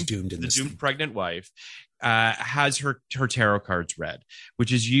 everybody's doomed in this. The doomed pregnant wife has her tarot cards read,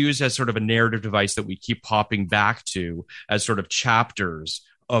 which is used as sort of a narrative device that we keep popping back to as sort of chapters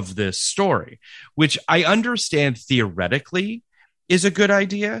of this story, which I understand theoretically is a good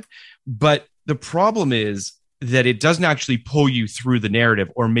idea, but the problem is that it doesn't actually pull you through the narrative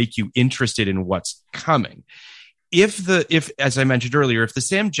or make you interested in what's coming. If as I mentioned earlier, if the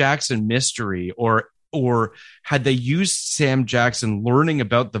Sam Jackson mystery or had they used Sam Jackson learning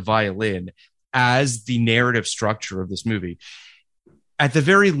about the violin as the narrative structure of this movie, at the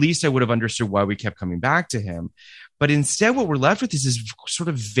very least, I would have understood why we kept coming back to him. But instead, what we're left with is this sort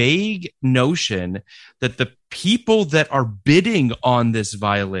of vague notion that the people that are bidding on this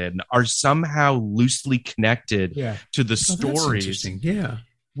violin are somehow loosely connected to the stories. Yeah.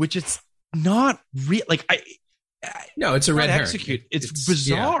 Which it's not real. Like, no, it's a red herring. It's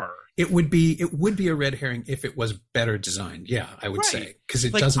bizarre. Yeah. It would be a red herring if it was better designed. Yeah, I would say, because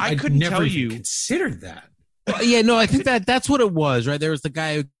it doesn't. I couldn't never tell even you considered that. Yeah, no, I think that's what it was, right? There was the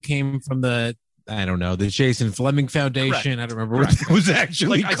guy who came from the Jason Fleming Foundation. Correct. I don't remember what it was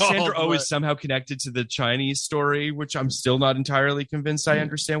actually like called. Sandra Oh is somehow connected to the Chinese story, which I'm still not entirely convinced I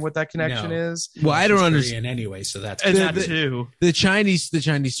understand what that connection is. Well, I don't understand anyway, so that's that too. The Chinese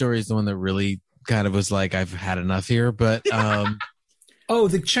story is the one that really kind of was like, I've had enough here, but oh,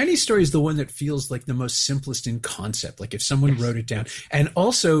 the Chinese story is the one that feels like the most simplest in concept. Like if someone wrote it down, and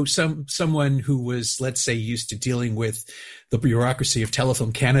also someone who was, let's say, used to dealing with the bureaucracy of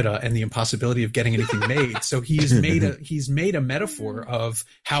Telefilm Canada and the impossibility of getting anything made. So he's made a metaphor of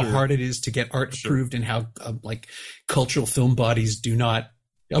how hard it is to get art approved and how like cultural film bodies do not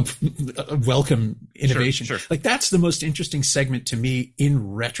welcome innovation. Sure. Like that's the most interesting segment to me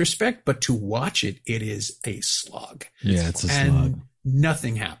in retrospect, but to watch it is a slog. Yeah, it's a slog.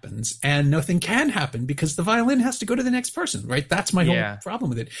 Nothing happens, and nothing can happen because the violin has to go to the next person, right? That's my whole problem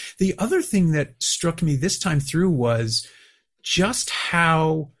with it. The other thing that struck me this time through was just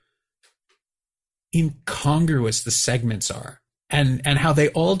how incongruous the segments are and how they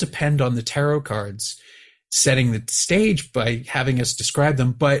all depend on the tarot cards setting the stage by having us describe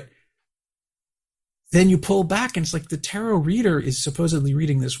them. But then you pull back and it's like the tarot reader is supposedly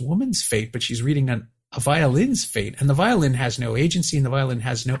reading this woman's fate, but she's reading a violin's fate, and the violin has no agency, and the violin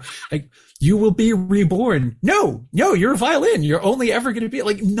has no, like, you will be reborn. No, you're a violin. You're only ever going to be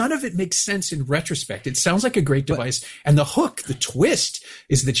like, none of it makes sense in retrospect. It sounds like a great device. And the hook, the twist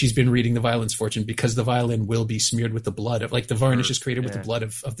is that she's been reading the violin's fortune because the violin will be smeared with the blood of, like, the varnish is created with the blood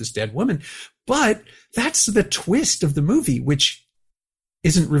of this dead woman. But that's the twist of the movie, which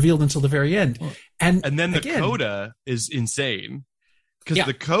isn't revealed until the very end. And then the again, coda is insane, because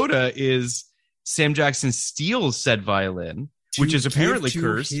the coda is Sam Jackson steals said violin, which is apparently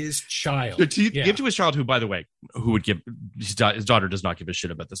cursed. His child. Give to his child, who, by the way, who would give his daughter does not give a shit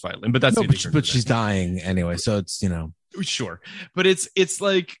about this violin, but that's but she's dying anyway, so it's, you know, sure. But it's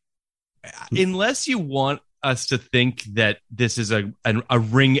like, unless you want us to think that this is a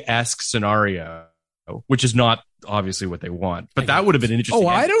Ring-esque scenario, which is not obviously what they want, but that would have been an interesting.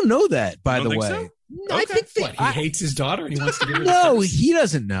 I don't know that, by the way. So? I think he hates his daughter and he wants to give her. No, he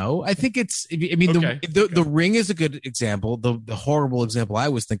doesn't know. I think it's. I mean, the Ring is a good example. The horrible example I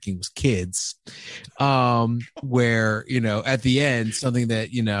was thinking was Kids, where, you know, at the end, something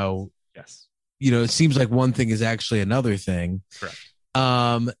that, you know, it seems like one thing is actually another thing. Correct.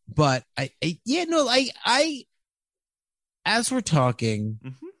 But I as we're talking,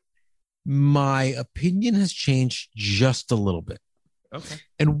 my opinion has changed just a little bit. Okay.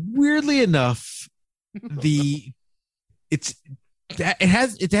 And weirdly enough, it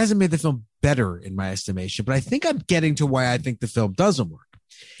hasn't made the film better in my estimation, but I think I'm getting to why I think the film doesn't work.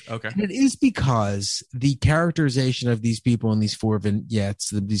 Okay. And it is because the characterization of these people in these 4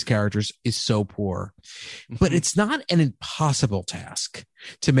 vignettes, these characters, is so poor. But it's not an impossible task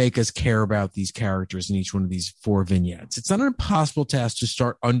to make us care about these characters in each one of these 4 vignettes. It's not an impossible task to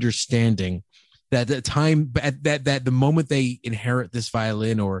start understanding that the moment they inherit this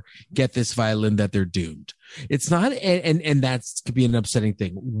violin or get this violin, that they're doomed. It's not, and that could be an upsetting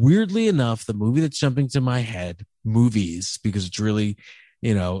thing. Weirdly enough, the movie that's jumping to my head, movies, because it's really,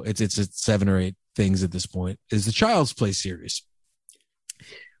 you know, it's 7 or 8 things at this point, is the Child's Play series,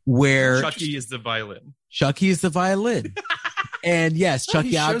 where Chucky is the violin. And yes,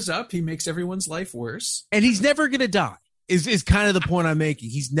 Chucky he shows up, he makes everyone's life worse, and he's never gonna die. Is kind of the point I'm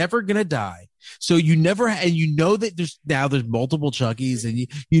making. He's never gonna die. So you never, and you know that there's multiple Chuckies, and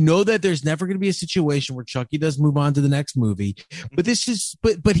you know that there's never going to be a situation where Chucky does move on to the next movie. But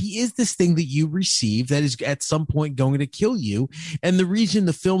but he is this thing that you receive that is at some point going to kill you. And the reason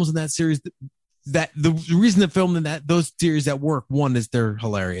the films in that series, the reason the film in those series that work, 1 is they're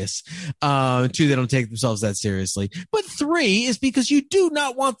hilarious. 2, they don't take themselves that seriously. But 3 is because you do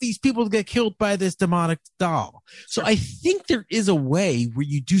not want these people to get killed by this demonic doll. So I think there is a way where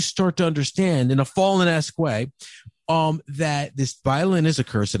you do start to understand in a Fallen-esque way, that this violin is a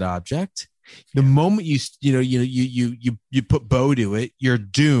cursed object. The moment you put bow to it, you're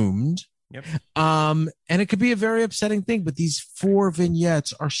doomed. Yep. And it could be a very upsetting thing, but these 4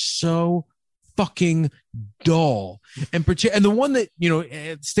 vignettes are so fucking dull, and the one that, you know,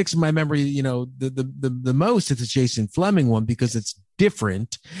 it sticks in my memory, you know, the most, it's a Jason Fleming one because it's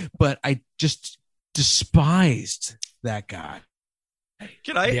different, but I just despised that guy.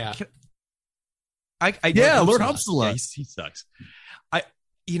 Lord Hupsala. Yeah, he sucks.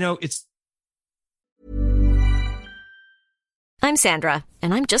 It's. I'm Sandra,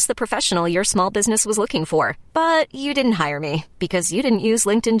 and I'm just the professional your small business was looking for. But you didn't hire me because you didn't use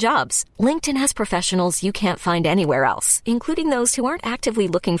LinkedIn Jobs. LinkedIn has professionals you can't find anywhere else, including those who aren't actively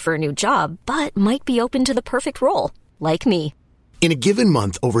looking for a new job, but might be open to the perfect role, like me. In a given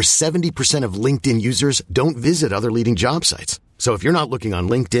month, over 70% of LinkedIn users don't visit other leading job sites. So if you're not looking on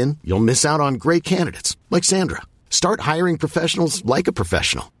LinkedIn, you'll miss out on great candidates like Sandra. Start hiring professionals like a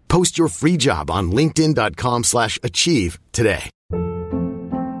professional. Post your free job on linkedin.com/achieve today.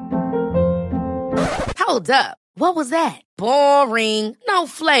 Hold up. What was that? Boring. No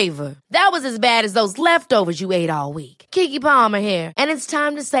flavor. That was as bad as those leftovers you ate all week. Keke Palmer here, and it's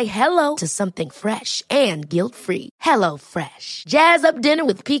time to say hello to something fresh and guilt-free. Hello Fresh. Jazz up dinner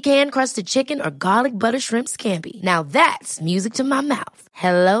with pecan-crusted chicken or garlic butter shrimp scampi. Now that's music to my mouth.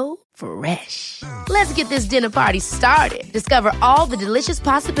 Hello Fresh. Let's get this dinner party started. Discover all the delicious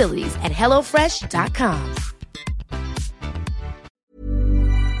possibilities at HelloFresh.com.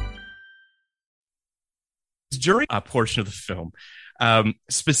 During a portion of the film,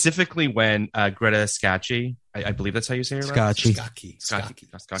 specifically when Greta Scacchi, I believe that's how you say it, right?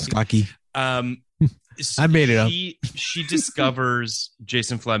 Scacchi. I made it up. She discovers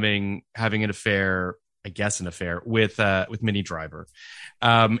Jason Fleming having an affair I guess, an affair with Minnie Driver.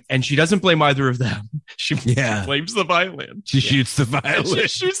 And she doesn't blame either of them. She blames the violin. She shoots the violin. She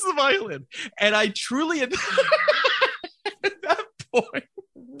shoots the violin. And I truly, at that point,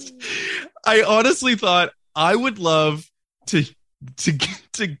 I honestly thought I would love to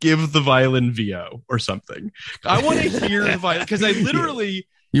give the violin VO or something. I want to hear the violin, because I literally...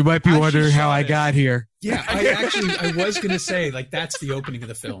 You might be wondering how I got here. Yeah, I was going to say, like, that's the opening of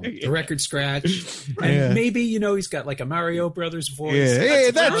the film. The record scratch. And maybe, he's got like a Mario Brothers voice. Yeah,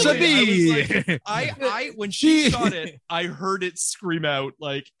 hey, that's me. When she shot it, I heard it scream out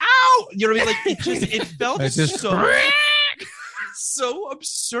like, ow! You know what I mean? Like, it felt so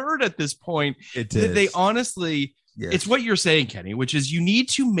absurd at this point. It did. They honestly, it's what you're saying, Kenny, which is you need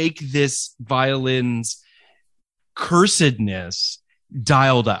to make this violin's cursedness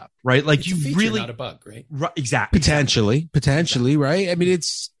dialed up, right? Like, it's you really not a bug, right? Exactly. Potentially, right? I mean,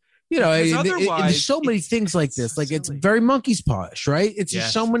 it's there's so many things like this. Like, it's very monkey's pawish, right? It's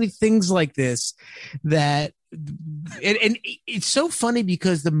just so many things like this that, and it's so funny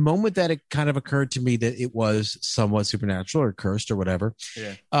because the moment that it kind of occurred to me that it was somewhat supernatural or cursed or whatever,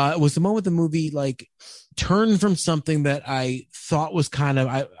 it was the moment the movie like turned from something that I thought was kind of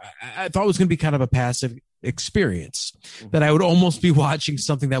I thought was going to be kind of a passive experience, that I would almost be watching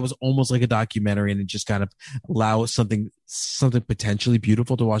something that was almost like a documentary, and it just kind of allow something potentially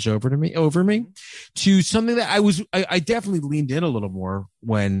beautiful to wash over me to something that I definitely leaned in a little more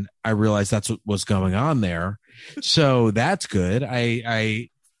when I realized that's what was going on there. So that's good. I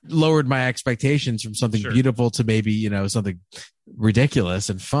lowered my expectations from something beautiful to maybe, something ridiculous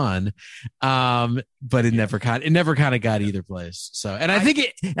and fun. But it never kind of got either place. So, and I think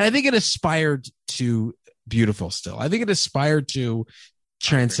it aspired to beautiful still. I think it aspired to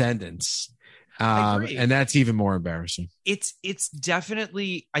transcendence. And that's even more embarrassing. It's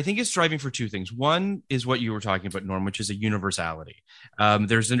definitely, I think it's striving for two things. One is what you were talking about, Norm, which is a universality.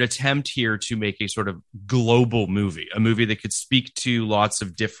 There's an attempt here to make a sort of global movie, a movie that could speak to lots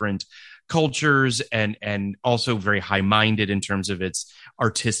of different cultures and also very high-minded in terms of its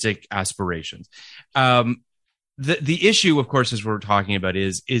artistic aspirations. The issue, of course, as we're talking about,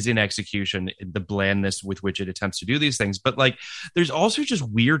 is in execution, the blandness with which it attempts to do these things. But like, there's also just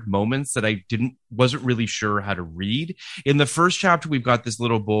weird moments that I wasn't really sure how to read. In the first chapter, we've got this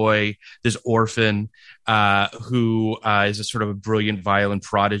little boy, this orphan, who is a sort of a brilliant violin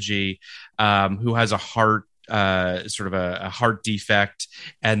prodigy, who has a heart. Sort of a heart defect,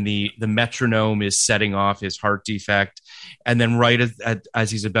 and the metronome is setting off his heart defect, and then right as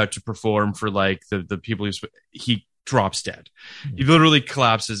he's about to perform for like the people he drops dead. He literally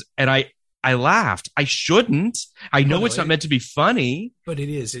collapses, and I laughed. I shouldn't. I know it's not meant to be funny, but it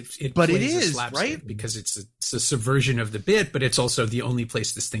is. It is, right? Because it's a subversion of the bit, but it's also the only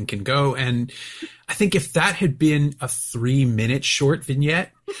place this thing can go. And I think if that had been a 3-minute short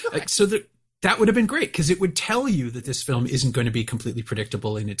vignette, that would have been great, because it would tell you that this film isn't going to be completely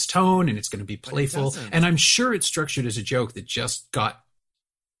predictable in its tone, and it's going to be playful. And I'm sure it's structured as a joke that just got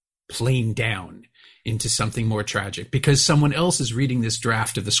planed down into something more tragic, because someone else is reading this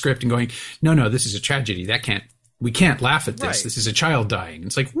draft of the script and going, no, this is a tragedy. We can't laugh at this. Right. This is a child dying.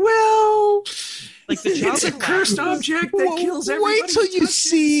 It's like, well, like it's a cursed object that kills everybody. Wait till you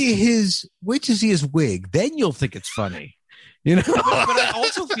see his wig. Then you'll think it's funny. But I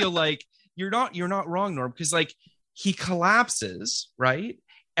also feel like, you're not wrong, Norm, because like he collapses, right?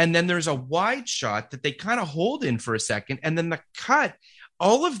 And then there's a wide shot that they kind of hold in for a second, and then the cut,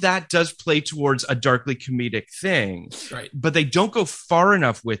 all of that does play towards a darkly comedic thing, right? But they don't go far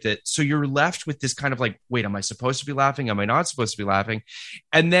enough with it, so you're left with this kind of like, wait, am I supposed to be laughing? Am I not supposed to be laughing?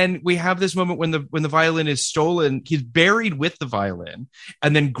 And then we have this moment when the violin is stolen. He's buried with the violin,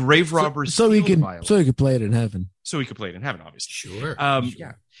 and then grave robbers so he can play it in heaven. So he could play it in heaven, obviously. Sure.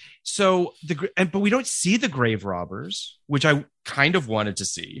 Yeah. So but we don't see the grave robbers, which I kind of wanted to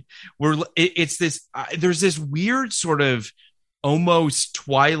see. It's this. There's this weird sort of almost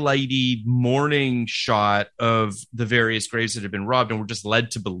twilighty morning shot of the various graves that have been robbed, and we're just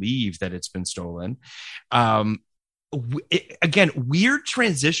led to believe that it's been stolen. Again, weird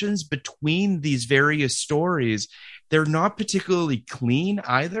transitions between these various stories. They're not particularly clean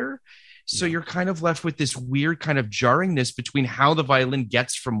either. So you're kind of left with this weird kind of jarringness between how the violin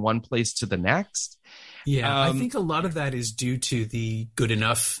gets from one place to the next. Yeah, I think a lot of that is due to the good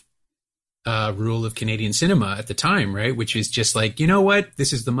enough rule of Canadian cinema at the time, right? Which is just like, you know what?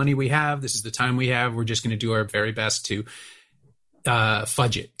 This is the money we have. This is the time we have. We're just going to do our very best to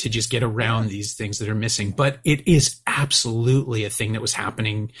fudge it, to just get around these things that are missing. But it is absolutely a thing that was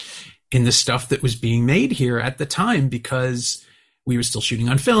happening in the stuff that was being made here at the time, because we were still shooting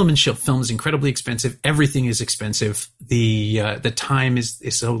on film, and film is incredibly expensive. Everything is expensive. The time is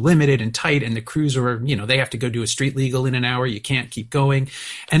so limited and tight, and the crews are, they have to go do a street legal in an hour. You can't keep going.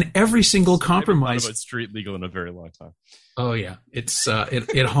 And every single compromise. I haven't thought about street legal in a very long time. Oh yeah. It's,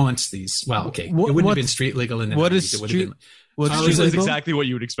 it haunts these. Well, okay. It wouldn't have been street legal in the 90s. It would have been. This is exactly what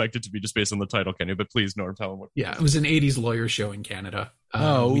you would expect it to be just based on the title, Kenny. But please, Norm, tell them what. Yeah, it was an 80s lawyer show in Canada. We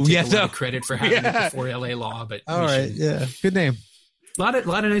take a lot of credit for having it before LA law, but all right, yeah, good name. A lot of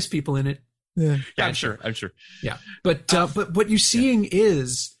nice people in it. Yeah, I'm sure. Yeah, but what you're seeing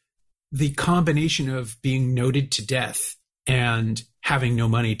is the combination of being noted to death and having no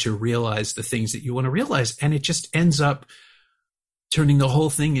money to realize the things that you want to realize, and it just ends up turning the whole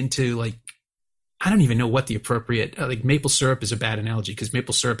thing into like, I don't even know what the appropriate, like maple syrup is a bad analogy because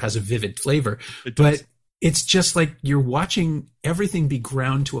maple syrup has a vivid flavor, but it's just like you're watching everything be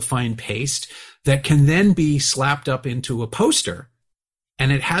ground to a fine paste that can then be slapped up into a poster,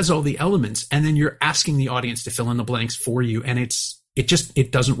 and it has all the elements, and then you're asking the audience to fill in the blanks for you. And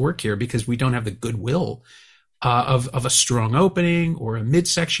it doesn't work here because we don't have the goodwill of a strong opening or a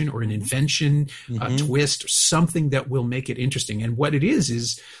midsection or an invention, a twist, or something that will make it interesting. And what it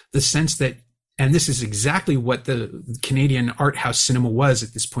is the sense that, and this is exactly what the Canadian art house cinema was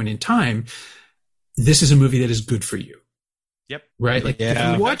at this point in time. This is a movie that is good for you. Yep. Right. Like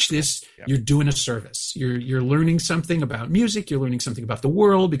if you watch this, you're doing a service. You're learning something about music. You're learning something about the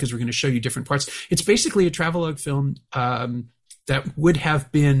world because we're going to show you different parts. It's basically a travelogue film that would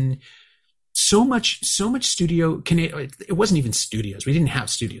have been so much studio. It wasn't even studios. We didn't have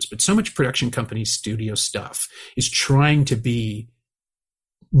studios, but so much production company studio stuff is trying to be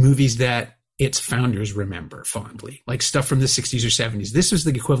movies that its founders remember fondly, like stuff from the 60s or 70s. This was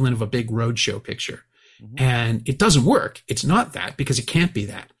the equivalent of a big roadshow picture. And it doesn't work. It's not that because it can't be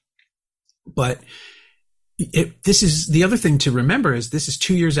that. But this is the other thing to remember is this is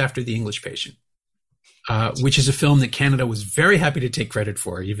 2 years after The English Patient, which is a film that Canada was very happy to take credit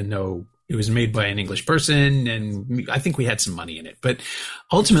for, even though it was made by an English person. And I think we had some money in it. But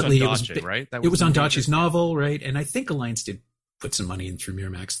ultimately, it was on Dace's novel, right? And I think Alliance did put some money in through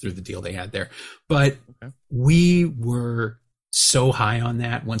Miramax through the deal they had there. But we were so high on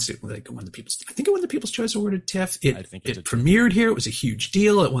that once it won the People's Choice Award at TIFF. It premiered here. It was a huge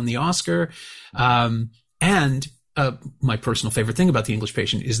deal. It won the Oscar. And my personal favorite thing about The English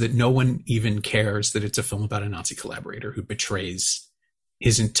Patient is that no one even cares that it's a film about a Nazi collaborator who betrays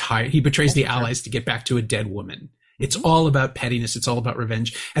the Allies to get back to a dead woman. It's all about pettiness. It's all about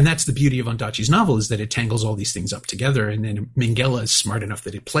revenge. And that's the beauty of Ondaatje's novel is that it tangles all these things up together. And then Minghella is smart enough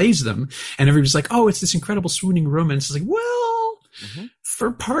that it plays them. And everybody's like, oh, it's this incredible swooning romance. It's like, well,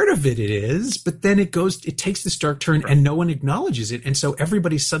 for part of it is, but then it takes this dark turn and no one acknowledges it. And so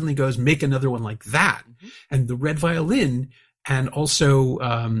everybody suddenly goes, make another one like that. And The Red Violin and also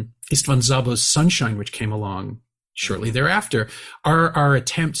Istvan Szabo's Sunshine, which came along shortly thereafter, are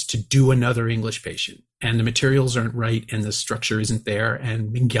attempts to do another English Patient. And the materials aren't right and the structure isn't there and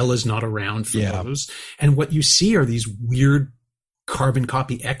Minghella's not around for those. And what you see are these weird carbon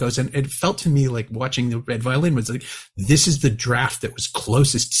copy echoes. And it felt to me like watching The Red Violin was like, this is the draft that was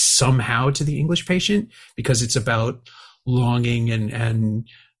closest somehow to The English Patient because it's about longing and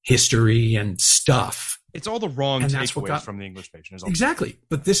history and stuff. It's all the wrong takeaways from The English Patient. Exactly.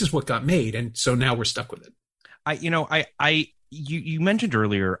 But this is what got made. And so now we're stuck with it. You mentioned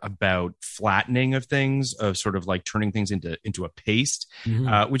earlier about flattening of things, of sort of like turning things into a paste,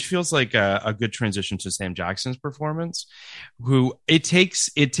 which feels like a good transition to Sam Jackson's performance. Who it takes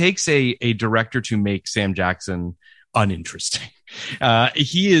a director to make Sam Jackson uninteresting.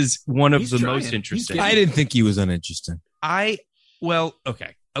 He is one of the most interesting. I didn't think he was uninteresting.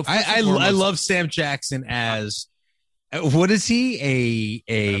 Okay. I love Sam Jackson as what is he?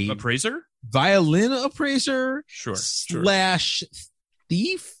 A appraiser? Violin appraiser slash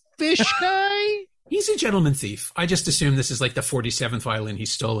thief-ish guy. He's a gentleman thief. I just assume this is like the 47th violin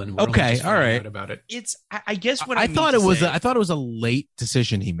he's stolen. Okay, all right. About it. It's I guess what I thought it was. I thought it was a late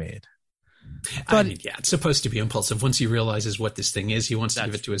decision he made. But it's supposed to be impulsive. Once he realizes what this thing is, he wants to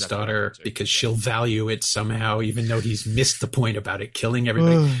give it to his daughter because she'll value it somehow, even though he's missed the point about it killing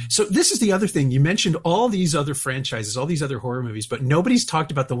everybody. So this is the other thing. You mentioned all these other franchises, all these other horror movies, but nobody's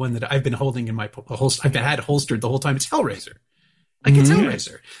talked about the one that I've been holding in my I've had holstered the whole time. It's Hellraiser. Like it's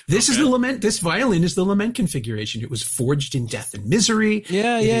Hellraiser. This is the lament. This violin is the lament configuration. It was forged in death and misery.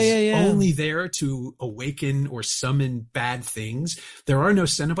 Yeah. Only there to awaken or summon bad things. There are no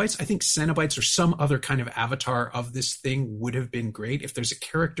Cenobites. I think Cenobites or some other kind of avatar of this thing would have been great. If there's a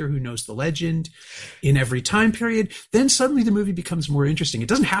character who knows the legend in every time period, then suddenly the movie becomes more interesting. It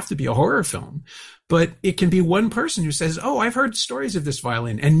doesn't have to be a horror film, but it can be one person who says, "Oh, I've heard stories of this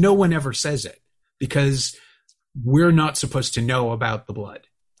violin," and no one ever says it because we're not supposed to know about the blood,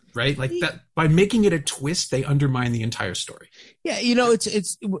 right? Like that, by making it a twist, they undermine the entire story. Yeah,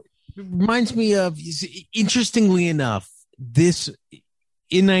 it reminds me of, interestingly enough, this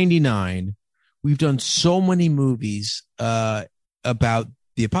in '99, we've done so many movies about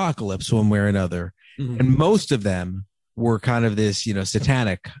the apocalypse one way or another, and most of them were kind of this,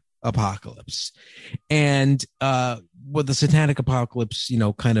 satanic apocalypse. And what the satanic apocalypse,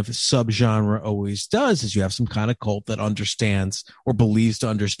 kind of subgenre always does is you have some kind of cult that understands or believes to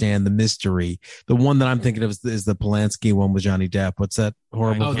understand the mystery. The one that I'm thinking of is the Polanski one with Johnny Depp. What's that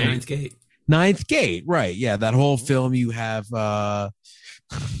horrible? Oh, the Ninth Gate. Ninth Gate, right? Yeah, that whole film. You have I'm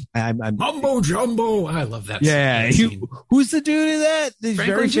Mumbo Jumbo. I love that. Yeah, who's the dude in that? He's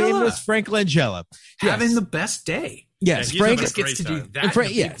very famous. Frank Langella. Having the best day. Yes, Frank gets to do that. In a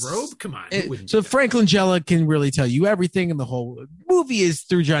big robe. Come on. So Frank Langella can really tell you everything, and the whole movie is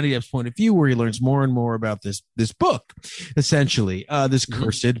through Johnny Depp's point of view, where he learns more and more about this book, essentially, this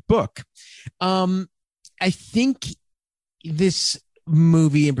cursed book. I think this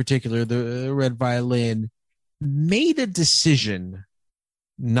movie in particular, the Red Violin, made a decision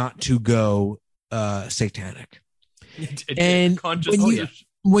not to go satanic, and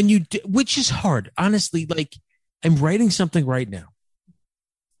which is hard, honestly. Like, I'm writing something right now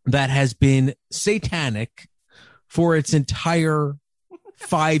that has been satanic for its entire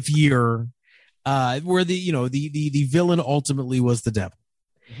 5-year, where the villain ultimately was the devil.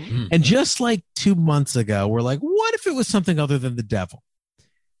 And just like 2 months ago, we're like, what if it was something other than the devil?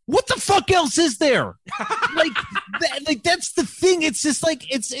 What the fuck else is there? like that's the thing. It's just like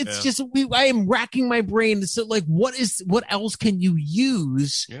I am racking my brain. So like, what else can you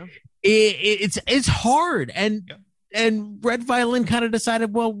use? Yeah. It's hard, and Red Violin kind of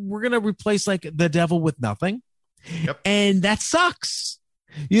decided, well, we're gonna replace like the devil with nothing, and that sucks.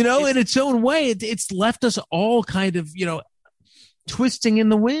 In its own way, it's left us all kind of twisting in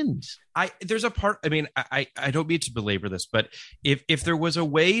the wind. There's a part. I mean, I don't mean to belabor this, but if there was a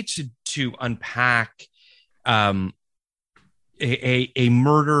way to unpack a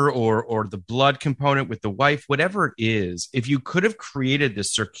murder or the blood component with the wife, whatever it is, if you could have created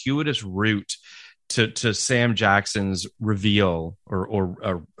this circuitous route to Sam Jackson's reveal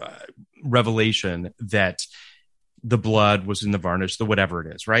or revelation that the blood was in the varnish, the whatever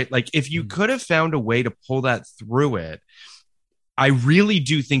it is, right? Like, if you could have found a way to pull that through it, I really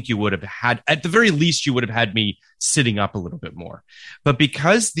do think you would have had, at the very least, you would have had me sitting up a little bit more. But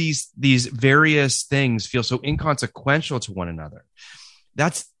because these various things feel so inconsequential to one another,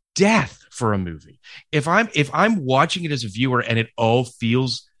 that's death for a movie. If I'm watching it as a viewer and it all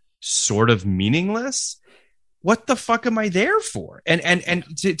feels sort of meaningless, what the fuck am I there for? And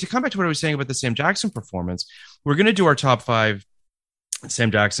to come back to what I was saying about the Sam Jackson performance, we're going to do our top 5 Sam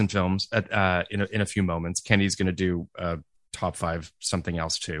Jackson films in a few moments. Kenny's going to do top 5 something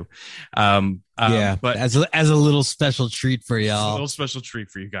else too. But as a little special treat for y'all. A little special treat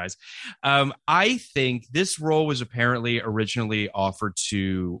for you guys. I think this role was apparently originally offered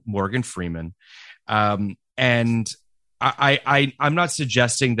to Morgan Freeman. And I'm not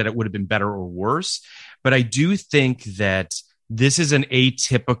suggesting that it would have been better or worse, but I do think that this is an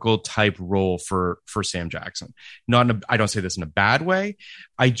atypical type role for Sam Jackson. I don't say this in a bad way.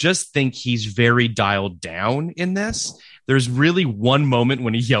 I just think he's very dialed down in this. There's really one moment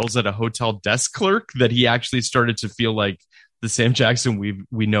when he yells at a hotel desk clerk that he actually started to feel like the Sam Jackson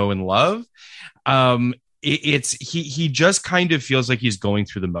we know and love. He just kind of feels like he's going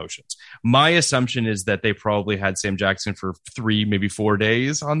through the motions. My assumption is that they probably had Sam Jackson for 3, maybe 4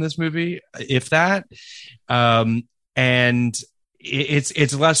 days on this movie, if that. And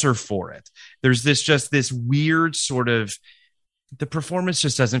it's lesser for it. There's this weird sort of, the performance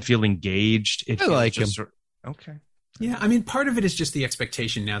just doesn't feel engaged. I like him. Okay. Yeah, I mean, part of it is just the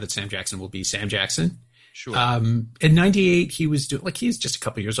expectation now that Sam Jackson will be Sam Jackson. Sure. In '98, he was doing, he's just a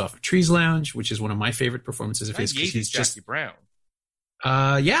couple years off of Trees Lounge, which is one of my favorite performances of his. He's Jackie Brown.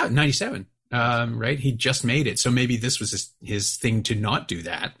 97. Right, he just made it, so maybe this was his thing to not do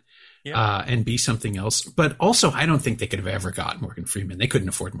that. Yeah. And be something else. But also, I don't think they could have ever got Morgan Freeman. They couldn't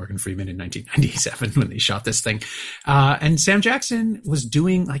afford Morgan Freeman in 1997 when they shot this thing. And Sam Jackson was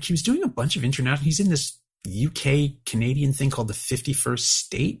doing a bunch of international. He's in this UK Canadian thing called the 51st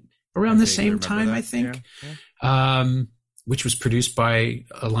State around the same time, I think, which was produced by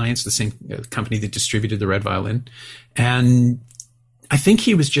Alliance, the same company that distributed the Red Violin. And I think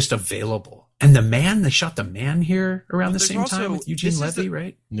he was just available. And they shot The Man here around the same time with Eugene Levy,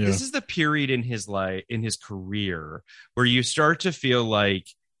 right? Yeah. This is the period in his career where you start to feel like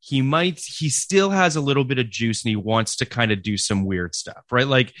he still has a little bit of juice and he wants to kind of do some weird stuff, right?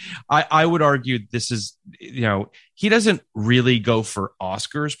 Like I would argue this is, he doesn't really go for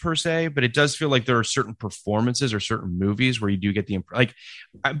Oscars per se, but it does feel like there are certain performances or certain movies where you do get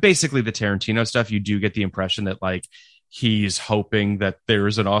basically the Tarantino stuff. You do get the impression that like, he's hoping that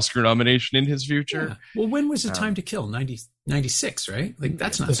there's an Oscar nomination in his future. Yeah. Well, when was The Time to Kill? 96, right? Like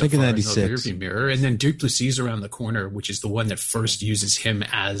that's not so far in the rearview mirror. And then Duplessis Around the Corner, which is the one that first uses him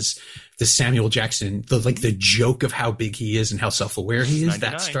as the Samuel Jackson, the joke of how big he is and how self-aware he is.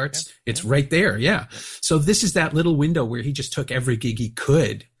 That starts. It's right there. Yeah. So this is that little window where he just took every gig he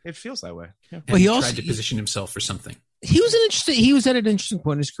could. It feels that way. Yeah. Well, he tried to position himself for something. He was at an interesting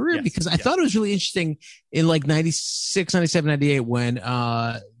point in his career because I thought it was really interesting in like 96, 97, 98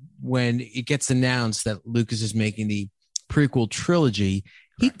 when it gets announced that Lucas is making the prequel trilogy.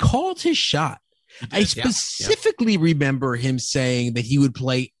 He called his shot. I specifically remember him saying that he would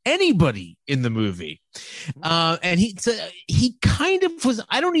play anybody in the movie. And he kind of was,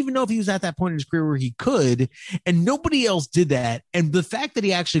 I don't even know if he was at that point in his career where he could, and nobody else did that. And the fact that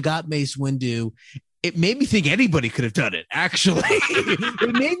he actually got Mace Windu, it made me think anybody could have done it. Actually,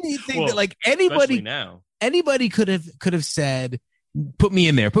 it made me think that like anybody could have said, "Put me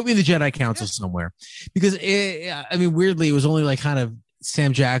in there, put me in the Jedi Council somewhere," because weirdly, it was only like kind of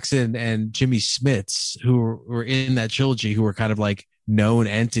Sam Jackson and Jimmy Smits who were in that trilogy who were kind of like known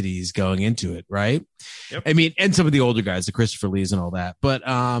entities going into it, right? Yep. I mean, and some of the older guys, the Christopher Lees and all that, but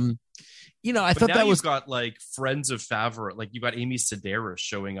I thought that was got like friends of Favreau, like you got Amy Sedaris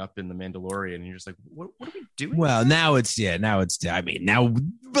showing up in The Mandalorian, and you're just like, what are we doing? Well, now like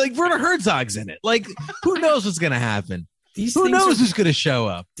Werner Herzog's in it. Like, who knows what's gonna happen? Who knows who's gonna show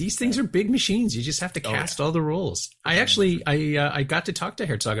up? These things are big machines. You just have to cast all the roles. I got to talk to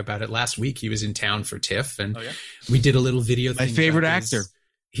Herzog about it last week. He was in town for TIFF, and we did a little video. My favorite actor.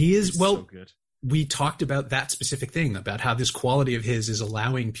 He is so good. We talked about that specific thing, about how this quality of his is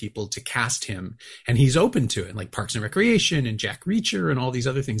allowing people to cast him, and he's open to it, like Parks and Recreation and Jack Reacher and all these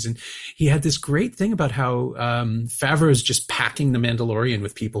other things. And he had this great thing about how Favreau is just packing The Mandalorian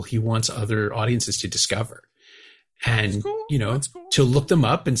with people he wants other audiences to discover. And, to look them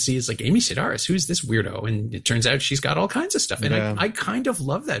up and see, it's like Amy Sedaris, who's this weirdo? And it turns out she's got all kinds of stuff. And I kind of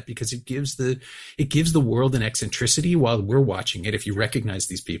love that because it gives the world an eccentricity while we're watching it. If you recognize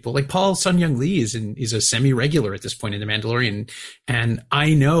these people, like Paul Sun-Young Lee is a semi-regular at this point in The Mandalorian. And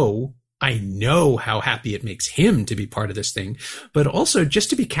I know how happy it makes him to be part of this thing, but also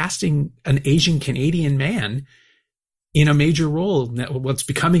just to be casting an Asian Canadian man in a major role. Well, it's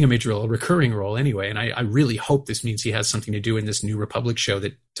becoming a major role, a recurring role anyway. And I really hope this means he has something to do in this New Republic show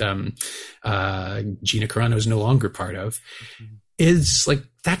that Gina Carano is no longer part of. Is like,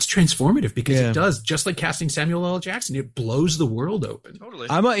 that's transformative because it does, just like casting Samuel L. Jackson, it blows the world open. Totally.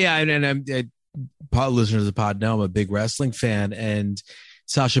 Listeners of the pod know I'm a big wrestling fan, and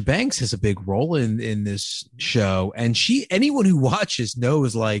Sasha Banks has a big role in this show. And anyone who watches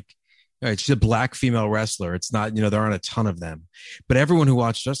knows, like, all right, she's a black female wrestler. It's not, there aren't a ton of them, but everyone who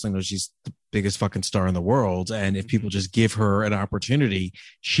watches wrestling knows she's the biggest fucking star in the world. And if people just give her an opportunity,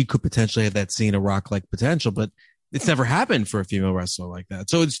 she could potentially have that Cena Rock-like potential, but it's never happened for a female wrestler like that.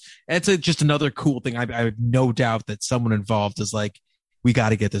 So it's just another cool thing. I have no doubt that someone involved is like, we got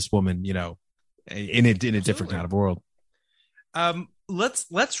to get this woman, in a different kind of world.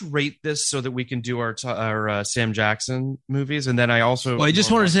 Let's rate this so that we can do our Sam Jackson movies, and then I just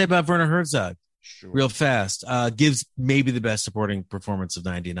wanted to say about Werner Herzog real fast. Gives maybe the best supporting performance of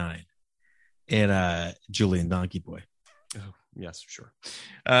 '99 in Julian Donkey Boy. Oh yes, sure.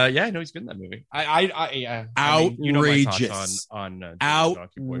 I know he's good in that movie. Outrageous.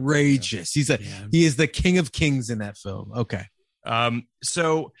 Outrageous. He is the king of kings in that film. Okay.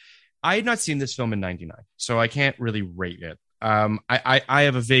 So I had not seen this film in '99, so I can't really rate it. I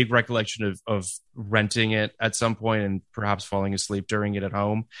have a vague recollection of renting it at some point and perhaps falling asleep during it at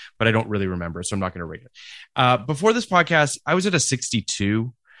home, but I don't really remember, so I'm not going to rate it. Before this podcast, I was at a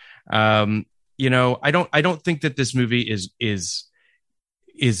 62. I don't think that this movie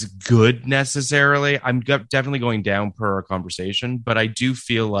is good necessarily. I'm definitely going down per our conversation, but I do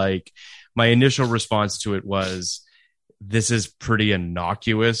feel like my initial response to it was, this is pretty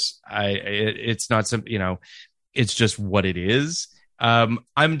innocuous. It's not some, it's just what it is.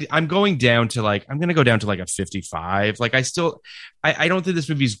 I'm going down to like, I'm going to go down to like a 55. Like I don't think this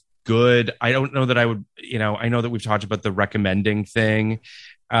movie's good. I don't know that I would, I know that we've talked about the recommending thing.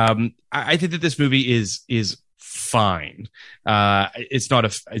 I think that this movie is fine. It's not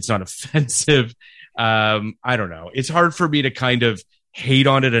offensive. I don't know. It's hard for me to kind of hate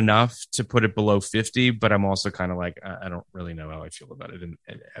on it enough to put it below 50, but I'm also kind of like, I don't really know how I feel about it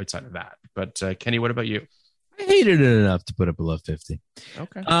outside of that. But Kenny, what about you? I hated it enough to put it below 50.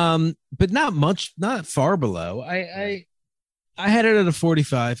 Okay. But not far below. I had it at a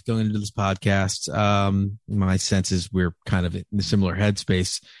 45 going into this podcast. My sense is we're kind of in a similar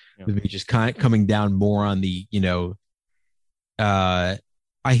headspace with me just kind of coming down more on the,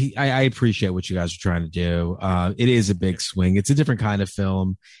 I appreciate what you guys are trying to do. It is a big swing. It's a different kind of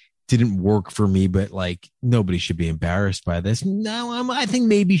film. Didn't work for me, but like nobody should be embarrassed by this. No, I think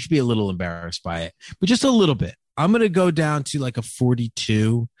maybe you should be a little embarrassed by it, but just a little bit. I'm going to go down to like a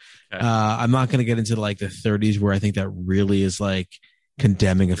 42. Okay. I'm not going to get into like the 30s where I think that really is like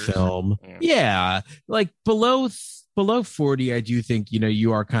condemning a film. Yeah. Like below 40, I do think,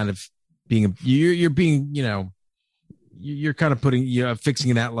 you are kind of being, you're being, you're kind of putting,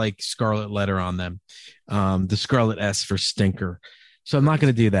 fixing that like scarlet letter on them. The scarlet S for stinker. So I'm not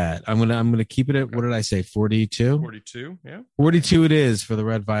going to do that. I'm going to keep it at, what did I say? 42? 42. Yeah. 42 it is for the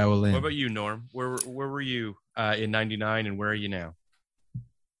Red Violin. What about you, Norm? Where were you in 99 and where are you now?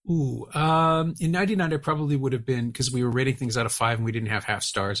 Ooh, in 99, I probably would have been, because we were rating things out of 5 and we didn't have half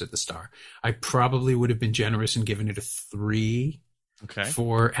stars at the star. I probably would have been generous and given it a 3. Okay.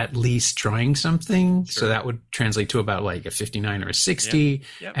 For at least trying something. Sure. So that would translate to about like a 59 or a 60.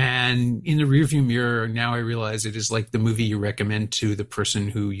 Yep. And in the rearview mirror, now I realize it is like the movie you recommend to the person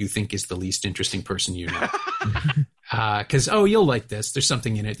who you think is the least interesting person you know. Because, you'll like this. There's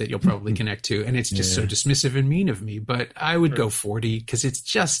something in it that you'll probably connect to. And it's just so dismissive and mean of me. But I would go 40 because it's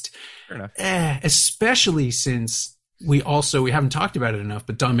just, especially since we haven't talked about it enough,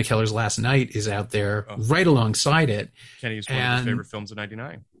 but Don McKellar's Last Night is out there right alongside it. Kenny's one of his favorite films of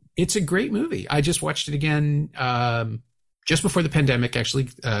 99. It's a great movie. I just watched it again just before the pandemic, actually,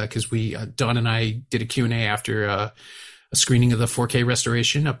 because Don and I did a Q&A after a screening of the 4K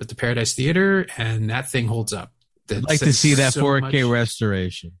restoration up at the Paradise Theater, and that thing holds up. I'd like to see that 4K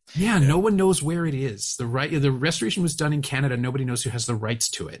restoration. Yeah, no one knows where it is. The restoration was done in Canada. Nobody knows who has the rights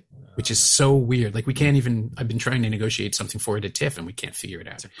to it, which is so weird. Like we can't even. I've been trying to negotiate something for it at TIFF, and we can't figure it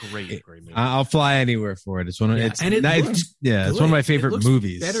out. It's a great movie. I'll fly anywhere for it. It's one of it's one of my favorite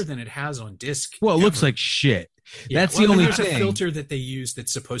movies. Better than it has on disc. Well, it looks like shit. That's the only thing. There's a filter that they use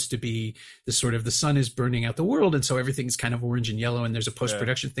that's supposed to be the sort of the sun is burning out the world, and so everything's kind of orange and yellow. And there's a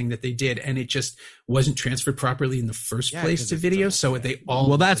post-production thing that they did, and it just wasn't transferred properly in the first place to video. So they all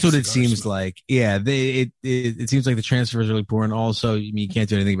well, that's what it seems like. Yeah, it seems like the transfer is really poor, and also you can't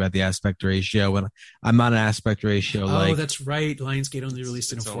do anything about the aspect ratio. And I'm not an aspect ratio. Oh, that's right. Lionsgate only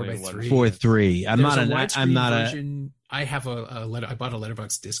released it in 4:3. 4:3. I'm not a version. I have I bought a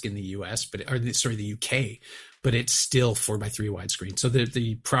letterbox disc in the US, the UK, but it's still 4:3 widescreen. So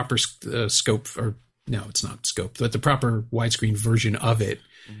the proper scope, or no, it's not scope, but the proper widescreen version of it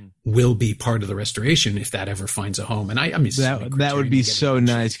will be part of the restoration if that ever finds a home. And I mean, that would be so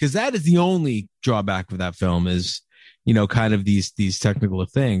nice, because that is the only drawback of that film is, kind of these technical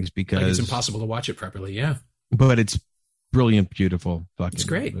things, because it's impossible to watch it properly. Yeah, but it's brilliant, beautiful fucking it's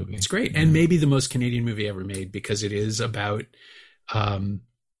great movie. It's great. And maybe the most Canadian movie ever made, because it is about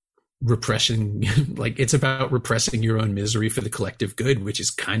repression. Like it's about repressing your own misery for the collective good, which is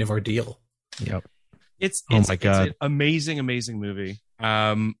kind of our deal. Yep. It's my God. It's an amazing movie.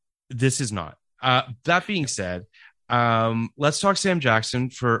 This is not. That being said, let's talk Sam Jackson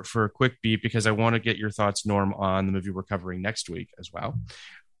for a quick beat, because I want to get your thoughts, Norm, on the movie we're covering next week as well.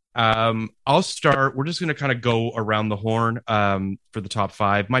 I'll start. We're just going to kind of go around the horn for the top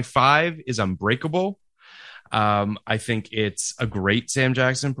 5. My 5 is Unbreakable. I think it's a great Sam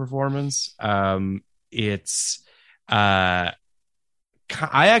Jackson performance. I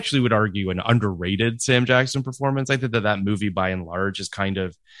actually would argue an underrated Sam Jackson performance. I think that movie by and large is kind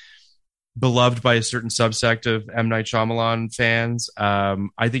of beloved by a certain subsect of M. Night Shyamalan fans.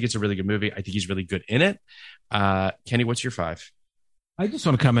 I think it's a really good movie. I think he's really good in it. Kenny, what's your 5? I just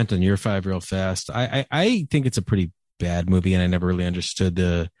want to comment on your 5 real fast. I think it's a pretty bad movie, and I never really understood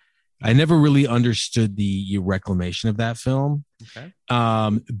the reclamation of that film. Okay.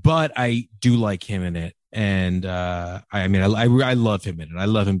 But I do like him in it, and I love him in it. I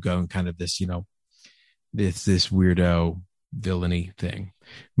love him going kind of this, this weirdo villainy thing.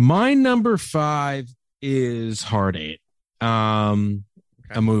 My number 5 is Hard 8.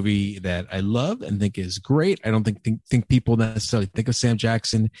 a movie that I love and think is great. I don't think people necessarily think of Sam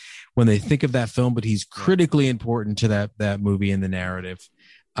Jackson when they think of that film, but he's critically important to that movie and the narrative.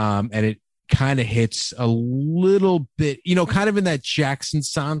 And it kind of hits a little bit, kind of in that Jackson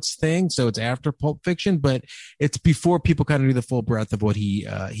Sans thing. So it's after Pulp Fiction, but it's before people kind of knew the full breadth of what he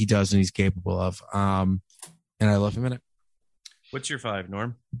does and he's capable of. And I love him in it. What's your 5,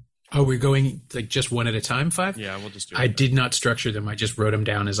 Norm? Oh, we're going like just one at a time, 5? Yeah, we'll just do it. I did not structure them. I just wrote them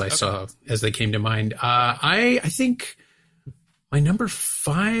down as I saw, as they came to mind. I think my number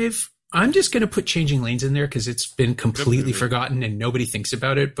 5, I'm just going to put Changing Lanes in there because it's been completely forgotten and nobody thinks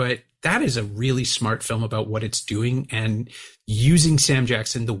about it. But that is a really smart film about what it's doing and using Sam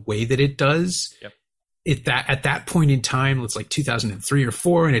Jackson the way that it does. Yep. At that point in time, it's like 2003 or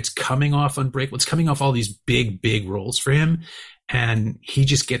 4, and it's coming off Unbreakable. It's coming off all these big roles for him. And he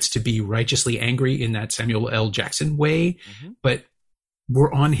just gets to be righteously angry in that Samuel L. Jackson way. Mm-hmm. But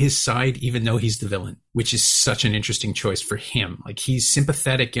we're on his side, even though he's the villain, which is such an interesting choice for him. Like, he's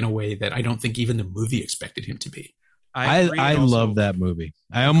sympathetic in a way that I don't think even the movie expected him to be. I love that movie.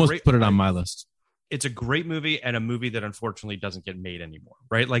 I almost put it on my list. It's a great movie and a movie that unfortunately doesn't get made anymore,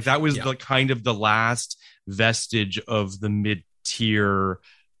 right? Like, that was the kind of the last vestige of the mid-tier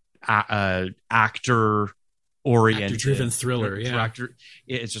actor-driven thriller.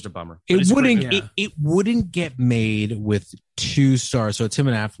 It's just a bummer. It wouldn't get made with 2 stars. So it's him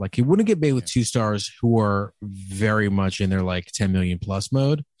and Affleck. It wouldn't get made with 2 stars who are very much in their like 10 million plus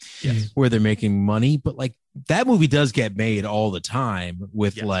mode, where they're making money. But like, that movie does get made all the time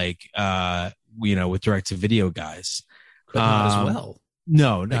with with direct to video guys, but not as well.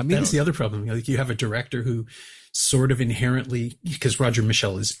 No, I mean, that's the other problem. Like, you have a director who sort of inherently, because Roger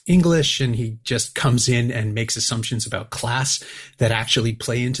Michell is English and he just comes in and makes assumptions about class that actually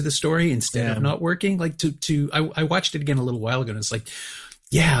play into the story instead of not working. Like, I watched it again a little while ago and it's like,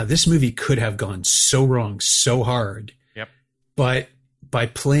 this movie could have gone so wrong so hard. Yep. But by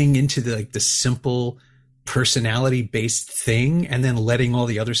playing into the simple personality based thing and then letting all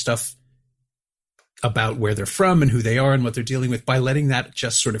the other stuff about where they're from and who they are and what they're dealing with, by letting that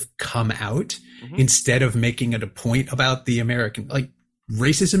just sort of come out instead of making it a point about the American, like,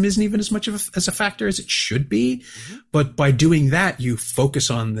 racism isn't even as much as a factor as it should be. But by doing that, you focus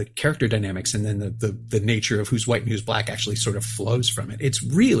on the character dynamics, and then the nature of who's white and who's black actually sort of flows from it. It's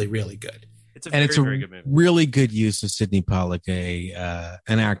really, really good. It's a very good movie. Really good use of Sidney Pollack, an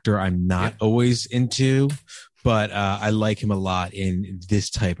actor I'm not always into, but I like him a lot in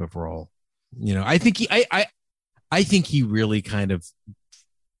this type of role. I think he really kind of,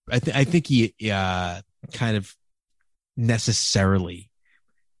 I think he kind of necessarily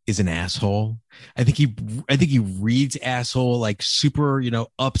is an asshole. I think he reads asshole like super,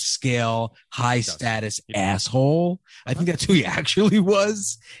 upscale, high status asshole. I think that's who he actually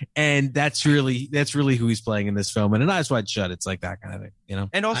was. And that's really who he's playing in this film. And Eyes Wide Shut, it's like that kind of thing,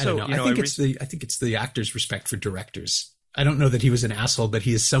 And also, I think it's the actor's respect for directors. I don't know that he was an asshole, but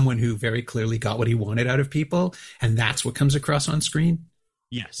he is someone who very clearly got what he wanted out of people, and that's what comes across on screen.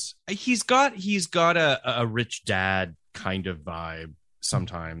 Yes, he's got a rich dad kind of vibe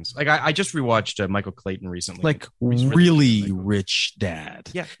sometimes. Like, I just rewatched Michael Clayton recently, like really rich dad.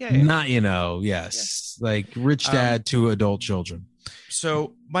 Yeah. Not like rich dad to adult children.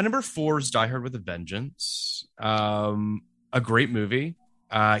 So my number 4 is Die Hard with a Vengeance. A great movie.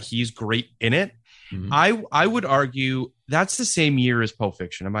 He's great in it. Mm-hmm. I would argue that's the same year as Pulp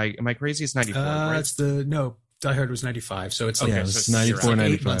Fiction. Am I crazy? It's 94. Right? Die Hard was 95. So it's it's 94,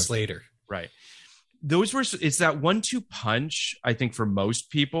 95. 8 months later. Right. It's that 1-2 punch, I think, for most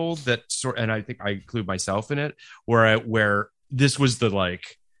people and I think I include myself in it, where this was the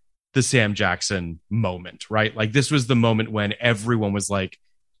Sam Jackson moment, right? Like, this was the moment when everyone was like,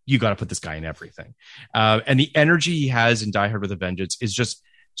 you got to put this guy in everything. And the energy he has in Die Hard with a Vengeance is just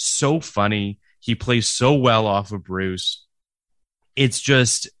so funny. He plays so well off of Bruce. It's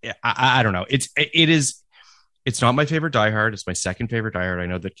just, I don't know. It's not my favorite Die Hard. It's my second favorite Die Hard. I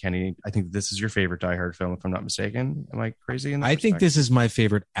know that Kenny, I think this is your favorite Die Hard film, if I'm not mistaken. Am I crazy? I think this is my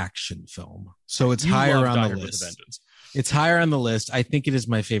favorite action film. So it's higher on the list. It's higher on the list. I think it is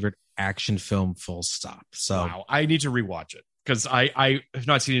my favorite action film, full stop. So wow, I need to rewatch it, because I have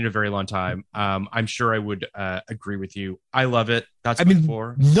not seen it in a very long time. I'm sure I would agree with you. I love it.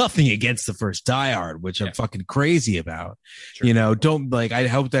 Nothing against the first Die Hard, which I'm fucking crazy about. Sure. I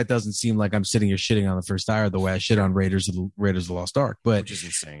hope that doesn't seem like I'm sitting here shitting on the first Die Hard the way I shit on Raiders of the Lost Ark. But which is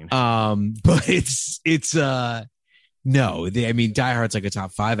insane. But it's no, Die Hard's like a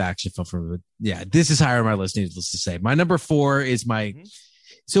top 5 action film for me. Yeah, this is higher on my list, needless to say. My number 4 is my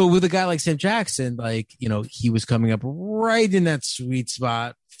So with a guy like Sam Jackson, like, you know, he was coming up right in that sweet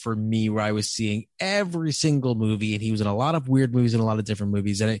spot for me where I was seeing every single movie, and he was in a lot of weird movies and a lot of different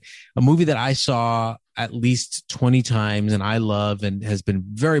movies. And a movie that I saw at least 20 times and I love and has been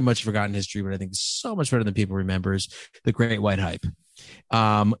very much forgotten history, but I think is so much better than people remembers, The Great White Hype.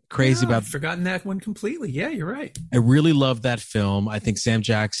 Crazy about I've forgotten that one completely. Yeah, you're right. I really love that film. I think Sam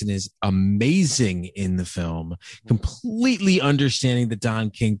Jackson is amazing in the film, completely understanding that Don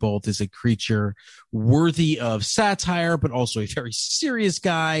King both is a creature worthy of satire, but also a very serious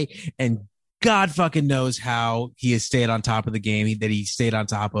guy. And God fucking knows how he has stayed on top of the game that he stayed on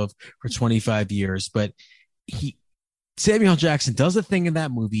top of for 25 years. But Samuel Jackson does a thing in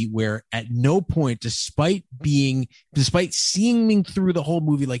that movie where at no point, despite seeming through the whole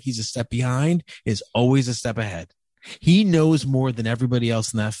movie like he's a step behind, is always a step ahead. He knows more than everybody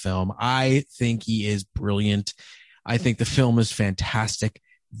else in that film. I think he is brilliant. I think the film is fantastic.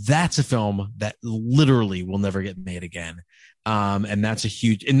 That's a film that literally will never get made again. And that's a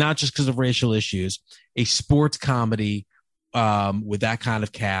huge, and not just because of racial issues, a sports comedy with that kind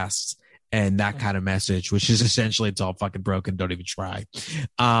of cast and that kind of message, which is essentially it's all fucking broken, don't even try,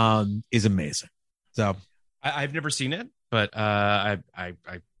 is amazing. So I've never seen it, but I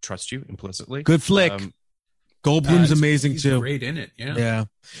trust you implicitly. Good flick. Goldblum's amazing he's too. Great in it. Yeah. Yeah.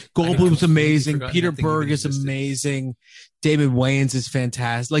 Goldblum's amazing. Peter Berg is amazing. David Wayans is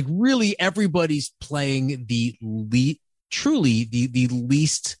fantastic. Like really everybody's playing the least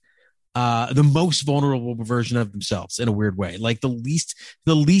the most vulnerable version of themselves in a weird way, like the least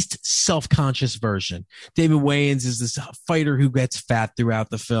self-conscious version. David Wayans is this fighter who gets fat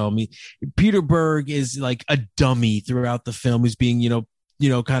throughout the film. Peter Berg is like a dummy throughout the film who's being,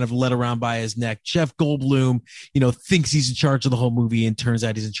 kind of led around by his neck. Jeff Goldblum, thinks he's in charge of the whole movie and turns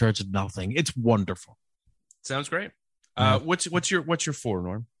out he's in charge of nothing. It's wonderful. Sounds great. What's your 4,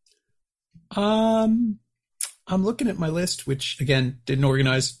 Norm? I'm looking at my list, which again didn't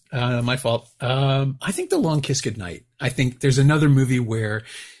organize. My fault. I think The Long Kiss Goodnight. I think there's another movie where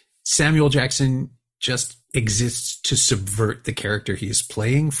Samuel Jackson just exists to subvert the character he is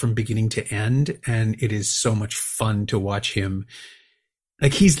playing from beginning to end, and it is so much fun to watch him.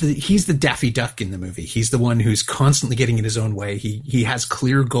 Like he's the Daffy Duck in the movie. He's the one who's constantly getting in his own way. He has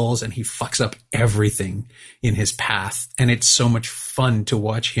clear goals and he fucks up everything in his path. And it's so much fun to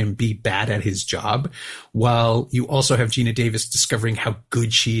watch him be bad at his job, while you also have Gina Davis discovering how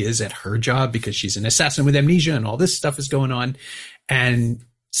good she is at her job because she's an assassin with amnesia and all this stuff is going on. And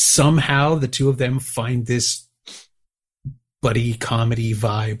somehow the two of them find this buddy comedy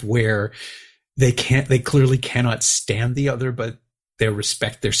vibe where they clearly cannot stand the other, but they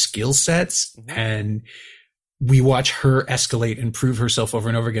respect their skill sets, and we watch her escalate and prove herself over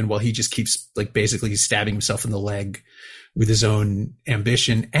and over again while he just keeps like basically stabbing himself in the leg with his own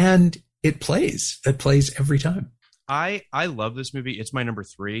ambition. And it plays every time. I love this movie. It's my number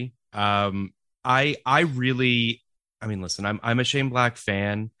 3. Listen, I'm a Shane Black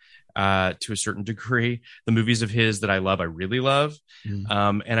fan to a certain degree. The movies of his that I love, I really love.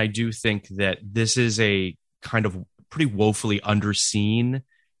 And I do think that this is a kind of pretty woefully underseen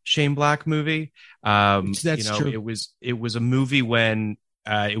Shane Black movie. That's true. It was a movie when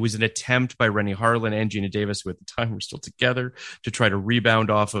it was an attempt by Rennie Harlan and Gina Davis, who at the time were still together, to try to rebound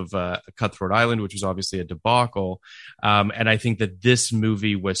off of Cutthroat Island, which was obviously a debacle. And I think that this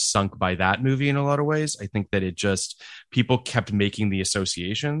movie was sunk by that movie in a lot of ways. I think that people kept making the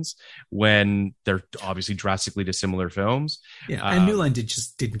associations when they're obviously drastically dissimilar films. Yeah, and New Line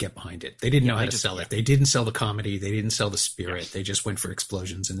didn't get behind it. They didn't know how to sell it. They didn't sell the comedy. They didn't sell the spirit. They just went for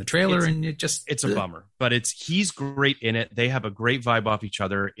explosions in the trailer, it's a bummer. But he's great in it. They have a great vibe off each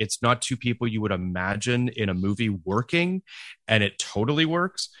other. It's not two people you would imagine in a movie working, and it totally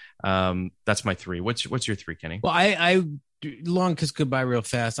works. That's my 3. What's your 3, Kenny? Well, I Long Kiss Goodbye real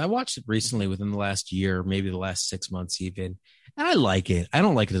fast. I watched it recently within the last year, maybe the last 6 months even, and I like it. I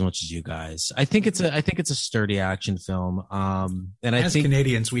don't like it as much as you guys. I think it's a sturdy action film. And as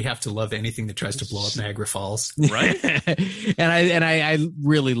Canadians, we have to love anything that tries to blow up Niagara Falls, right? and I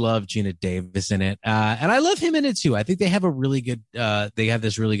really love Gina Davis in it, and I love him in it too. I think they have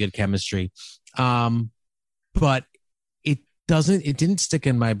this really good chemistry, but it didn't stick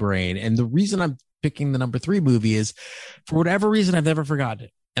in my brain. And the reason I'm picking the number 3 movie is, for whatever reason, I've never forgotten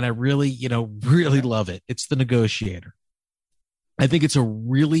it, and I really love it. It's The Negotiator. I think it's a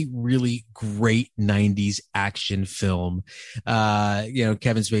really, really great 90s action film.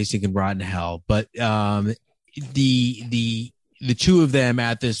 Kevin Spacey can rot in hell, but the two of them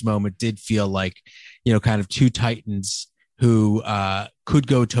at this moment did feel like, kind of two titans who could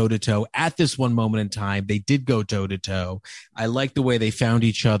go toe to toe at this one moment in time. They did go toe to toe. I like the way they found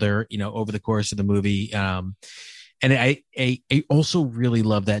each other, over the course of the movie. And I also really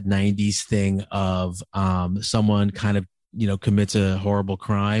love that 90s thing of someone kind of, commits a horrible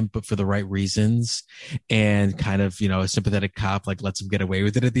crime, but for the right reasons, and kind of, a sympathetic cop, like, lets him get away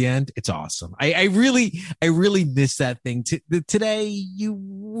with it at the end. It's awesome. I really miss that thing. Today, he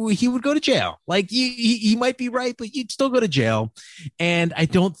would go to jail. Like, he might be right, but you'd still go to jail. And I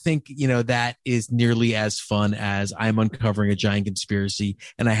don't think, that is nearly as fun as I'm uncovering a giant conspiracy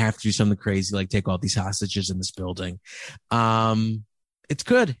and I have to do something crazy, like take all these hostages in this building. It's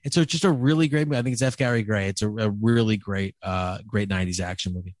good. It's just a really great movie. I think it's F. Gary Gray. It's a really great 90s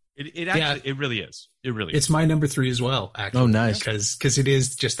action movie. It actually, it really is. It really is. It's my number 3 as well, actually. Oh, nice. Because it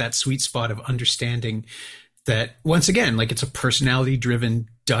is just that sweet spot of understanding that, once again, like, it's a personality-driven,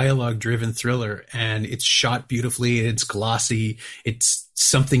 dialogue-driven thriller, and it's shot beautifully, and it's glossy. It's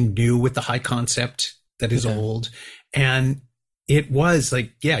something new with the high concept that is old. And it was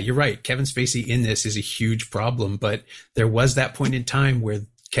like, yeah, you're right. Kevin Spacey in this is a huge problem, but there was that point in time where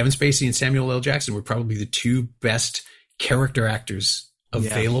Kevin Spacey and Samuel L. Jackson were probably the 2 best character actors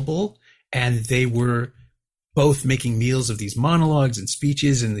available. Yeah. And they were both making meals of these monologues and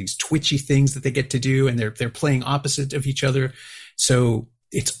speeches and these twitchy things that they get to do. And they're playing opposite of each other. So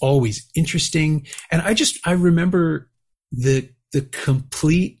it's always interesting. And I remember the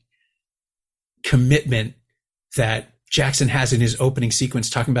complete commitment that Jackson has in his opening sequence,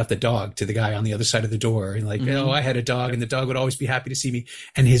 talking about the dog to the guy on the other side of the door, and like, I had a dog, and the dog would always be happy to see me.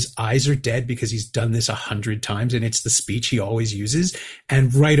 And his eyes are dead because he's done this 100 times, and it's the speech he always uses.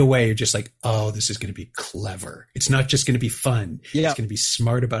 And right away, you're just like, oh, this is going to be clever. It's not just going to be fun. Yeah. It's going to be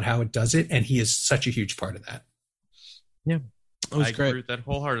smart about how it does it. And he is such a huge part of that. Yeah. I agree with that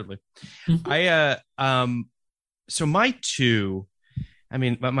wholeheartedly. Mm-hmm. So my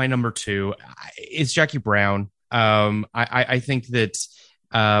number 2 is Jackie Brown. I think that,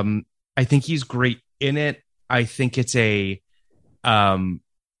 I think he's great in it. I think it's an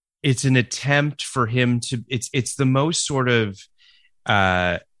attempt for him to, it's the most sort of,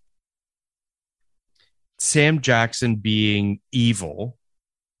 Sam Jackson being evil,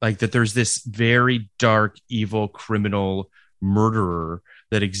 like that there's this very dark, evil criminal murderer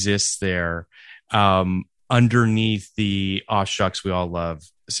that exists there, underneath the, aw shucks, we all love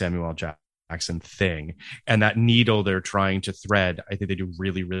Samuel L. Jackson thing, and that needle they're trying to thread. I think they do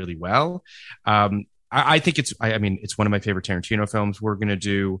really, really well. I think it's one of my favorite Tarantino films. We're going to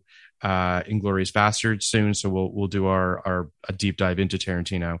do Inglourious Basterds soon, so we'll do a deep dive into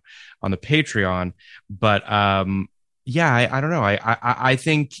Tarantino on the Patreon. But I don't know. I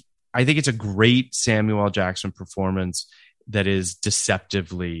think it's a great Samuel L. Jackson performance that is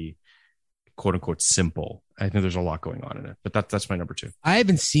deceptively, quote unquote, simple. I think there's a lot going on in it, but that's my number 2. I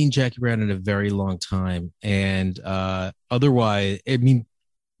haven't seen Jackie Brown in a very long time, and otherwise, I mean,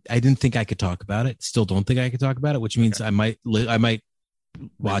 I didn't think I could talk about it. Still don't think I could talk about it, which means I might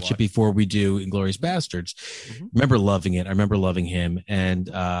watch it before we do Inglourious Basterds. Mm-hmm. Remember loving it. I remember loving him, and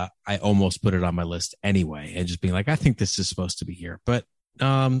I almost put it on my list anyway, and just being like, I think this is supposed to be here, but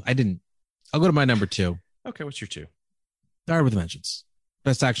I didn't. I'll go to my number 2. Okay, what's your 2? Diary with a Vengeance,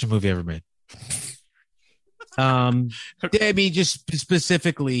 best action movie ever made. I mean, just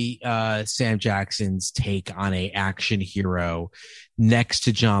specifically Sam Jackson's take on a action hero next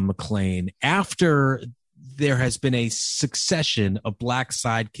to John McClane after there has been a succession of black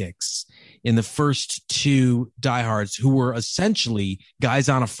sidekicks in the first 2 diehards who were essentially guys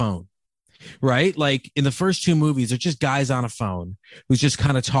on a phone, right? Like in the first 2 movies, they're just guys on a phone who's just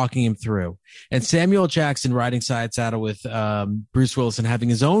kind of talking him through. And Samuel Jackson riding side saddle with Bruce Willis and having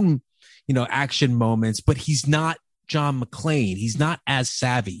his own, action moments, but he's not John McClane. He's not as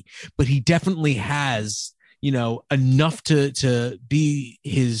savvy, but he definitely has, enough to be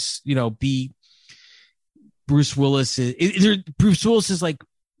his, be Bruce Willis. Bruce Willis is like,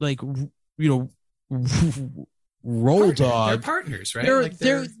 roll dog. They're partners, right?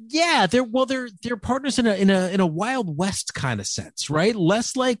 They're partners in a Wild West kind of sense, right?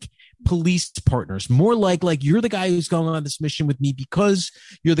 Less like police partners, more like you're the guy who's going on this mission with me because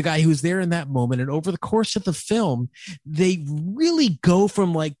you're the guy who's there in that moment. And over the course of the film, they really go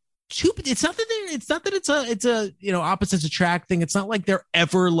from like two. It's not that it's a opposites attract thing. It's not like they're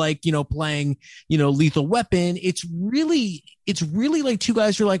ever like playing Lethal Weapon. It's really like 2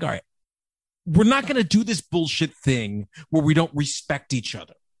 guys who are like, all right, we're not going to do this bullshit thing where we don't respect each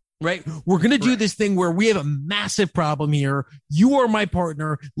other, right? We're going to do this thing where we have a massive problem here. You are my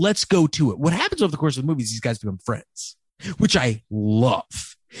partner. Let's go to it. What happens over the course of the movies, these guys become friends, which I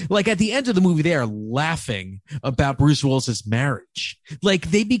love. Like at the end of the movie, they are laughing about Bruce Willis's marriage.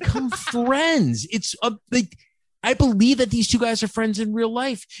 Like they become friends. It's like, I believe that these two guys are friends in real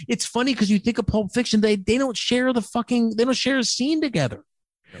life. It's funny because you think of Pulp Fiction, they don't share they don't share a scene together.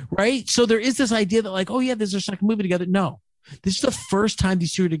 Right. So there is this idea that like, oh yeah, there's their second movie together. No, this is the first time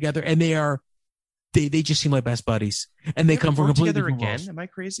these two are together, and they just seem like best buddies, and they come from completely together different again. worlds. Am I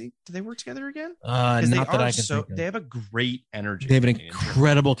crazy? Do they work together again? Not that I can think of. They have a great energy. They have an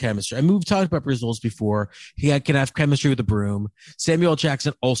incredible chemistry. I mean, we've talked about Bruce Willis before. He can have chemistry with the broom. Samuel L.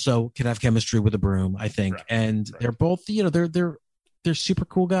 Jackson also can have chemistry with the broom, I think. Right. And they're both, they're super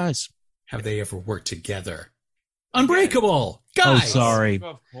cool guys. Have they ever worked together? Unbreakable, guys. Oh, sorry.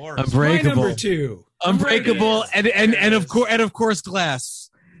 Of course. Unbreakable. My number 2. Unbreakable, and of course, Glass.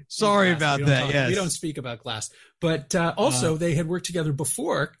 Sorry about that. Yes. We don't speak about Glass. But also, they had worked together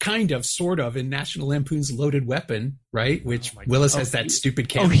before, kind of, sort of, in National Lampoon's Loaded Weapon, right? Which Willis has that stupid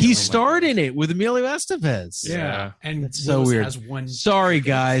cameo. Oh, he starred in it with Emilio Estevez. Yeah. And that's so weird. Has one Sorry,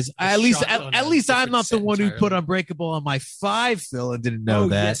 guys. At least I'm not the one who put Unbreakable on my 5, Phil, and didn't know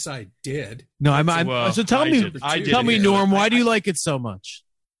that. Yes, I did. No, so tell me, Norm, why do you like it so much?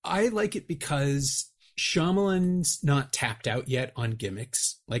 I like it because Shyamalan's not tapped out yet on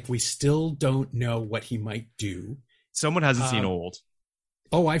gimmicks. Like, we still don't know what he might do. Someone hasn't seen Old.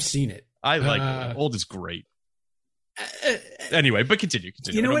 Oh, I've seen it. I like it. Old is great. Anyway, but continue.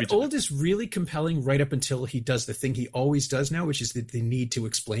 You know what? Old is really compelling right up until he does the thing he always does now, which is the need to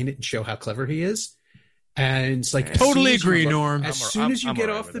explain it and show how clever he is. And it's like, totally agree, Norm. As soon as you get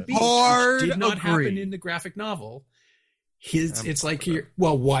off the beach, which did not happen in the graphic novel, it's like,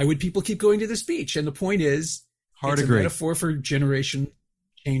 well, why would people keep going to this beach? And the point is, it's a metaphor for generation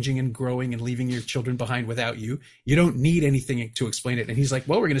changing and growing and leaving your children behind without you. You don't need anything to explain it. And he's like,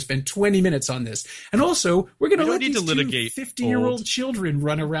 well, we're going to spend 20 minutes on this. And also, we're going to let these 50-year-old children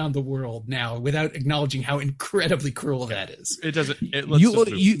run around the world now without acknowledging how incredibly cruel that is. It doesn't.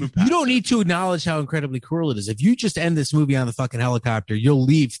 You don't need to acknowledge how incredibly cruel it is. If you just end this movie on the fucking helicopter, you'll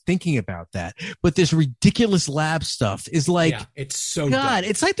leave thinking about that. But this ridiculous lab stuff is like, it's so God, dumb.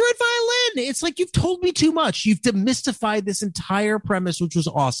 it's like the Red Violin. It's like, you've told me too much. You've demystified this entire premise, which was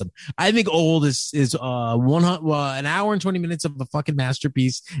awesome. I think Old is an hour and 20 minutes of a fucking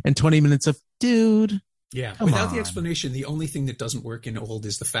masterpiece and 20 minutes of dude. Yeah. Without the explanation, the only thing that doesn't work in Old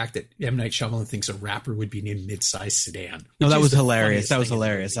is the fact that M. Night Shyamalan thinks a rapper would be named Midsize Sedan. No, that was hilarious. That was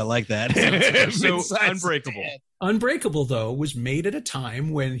hilarious. I like that. So Unbreakable. Unbreakable, though, was made at a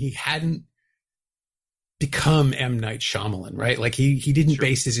time when he hadn't become M. Night Shyamalan, right? Like he didn't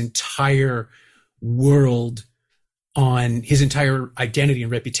base his entire world on his entire identity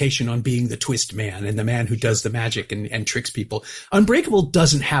and reputation on being the twist man and the man who does the magic and tricks people. Unbreakable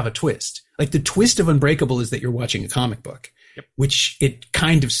doesn't have a twist. Like, the twist of Unbreakable is that you're watching a comic book, which it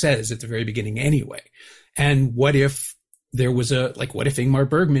kind of says at the very beginning anyway. And what if there was what if Ingmar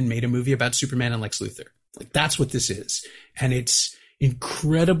Bergman made a movie about Superman and Lex Luthor? Like, that's what this is. And it's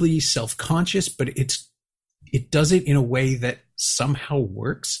incredibly self-conscious, but it does it in a way that somehow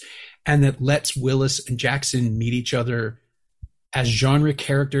works, and that lets Willis and Jackson meet each other as genre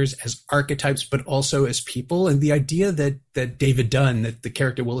characters, as archetypes, but also as people. And the idea that David Dunn, that the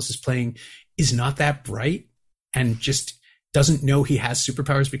character Willis is playing, is not that bright and just doesn't know he has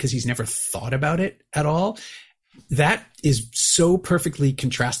superpowers because he's never thought about it at all, that is so perfectly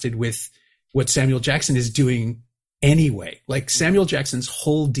contrasted with what Samuel Jackson is doing anyway. Like, Samuel Jackson's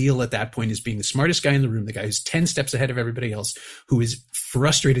whole deal at that point is being the smartest guy in the room, the guy who's 10 steps ahead of everybody else, who is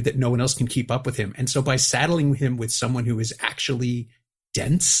frustrated that no one else can keep up with him. And so by saddling him with someone who is actually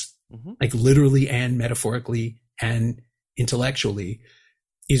dense, like literally and metaphorically and intellectually,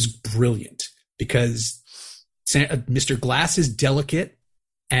 is brilliant, because Mr. Glass is delicate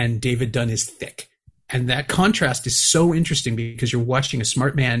and David Dunn is thick. And that contrast is so interesting, because you're watching a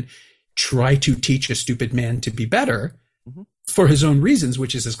smart man try to teach a stupid man to be better for his own reasons,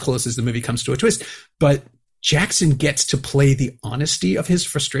 which is as close as the movie comes to a twist. But Jackson gets to play the honesty of his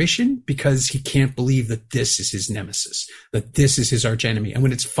frustration, because he can't believe that this is his nemesis, that this is his archenemy. And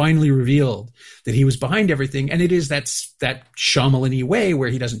when it's finally revealed that he was behind everything, and it is that Shyamalan-y way where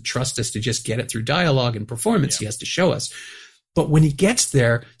he doesn't trust us to just get it through dialogue and performance, he has to show us. But when he gets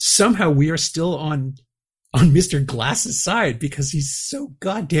there, somehow we are still on Mr. Glass's side, because he's so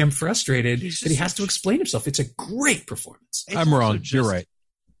goddamn frustrated that he has to explain himself. It's a great performance. I'm wrong. You're right.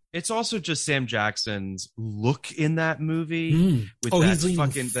 It's also just Sam Jackson's look in that movie with that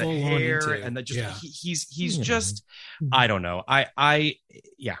fucking the hair and that just he's just, I don't know. Norm,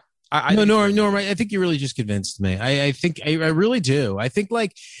 I think you really just convinced me. I think I really do. I think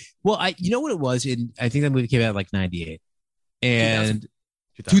you know what it was I think that movie came out like 98, and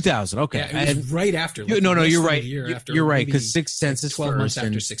 2000. Okay. Yeah, it was right after. Like, no, you're less than a right. year after, You're right. maybe Because Sixth Sense is 12 months first,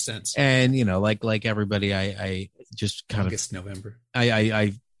 after Sixth Sense. and like everybody, I just kind August, November.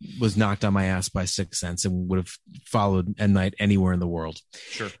 I was knocked on my ass by Sixth Sense and would have followed M. Night anywhere in the world.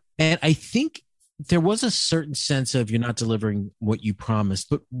 Sure. And I think there was a certain sense of you're not delivering what you promised,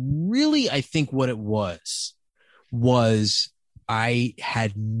 but really, I think what it was I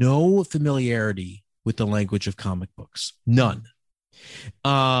had no familiarity with the language of comic books, none.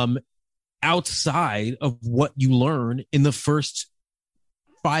 Outside of what you learn in the first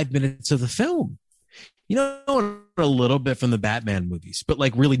 5 minutes of the film. You know, a little bit from the Batman movies, but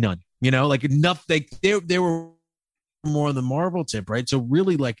like really none, like enough. They were more on the Marvel tip, right? So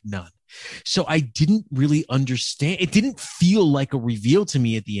really like none. So I didn't really understand. It didn't feel like a reveal to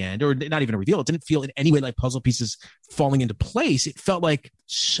me at the end, or not even a reveal. It didn't feel in any way like puzzle pieces falling into place. It felt like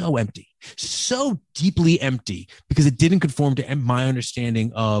so empty, so deeply empty, because it didn't conform to my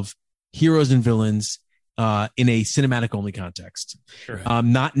understanding of heroes and villains in a cinematic only context. Sure.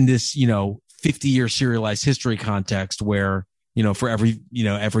 Not in this, 50-year serialized history context where, for every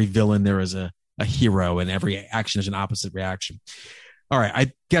villain, there is a hero and every action is an opposite reaction. All right.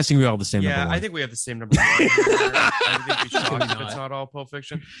 I'm guessing we all have the same number one. I think we have the same number one. I think we should talk if it's not all Pulp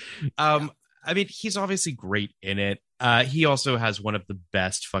Fiction. I mean, he's obviously great in it. He also has one of the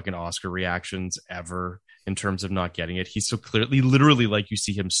best fucking Oscar reactions ever in terms of not getting it. He's so clearly, literally, like you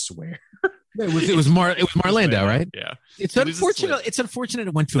see him swear. It was Marlando, right? Yeah. It's unfortunate. It's unfortunate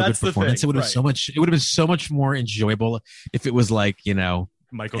it went to a good performance. It would have so much. It would have been so much more enjoyable if it was like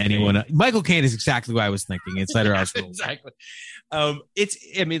Michael Caine. Michael Caine is exactly what I was thinking. Insider House Rules. Exactly. It's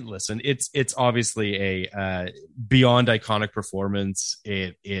obviously a beyond iconic performance.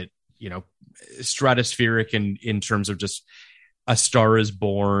 It stratospheric in terms of just A Star Is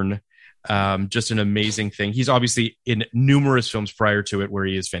Born. Just an amazing thing. He's obviously in numerous films prior to it where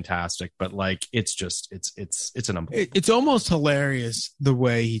he is fantastic, but like it's an unbelievable. It's almost hilarious the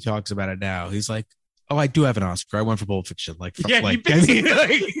way he talks about it now. He's like, "Oh, I do have an Oscar. I won for Pulp Fiction." I don't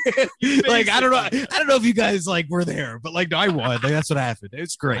know if you guys were there, but I won. That's what happened.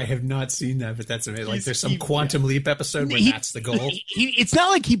 It's great. I have not seen that, but that's amazing. There's some Quantum Leap episode where that's the goal. It's not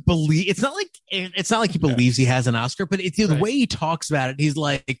like he believes. It's not like he believes he has an Oscar, but it's the way he talks about it. He's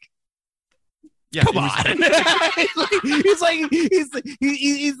like. Yeah, come on! he's like,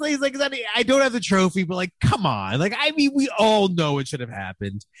 I don't have the trophy, but come on! We all know it should have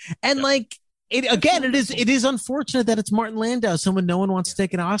happened, and it is unfortunate that it's Martin Landau, someone no one wants to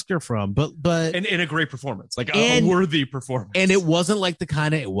take an Oscar from, but and in a great performance, a worthy performance, and it wasn't like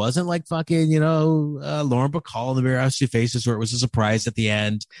it wasn't like fucking Lauren Bacall in The Mirror Has Two Faces, where it was a surprise at the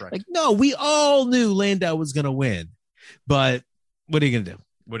end. Right. No, we all knew Landau was going to win, but what are you going to do?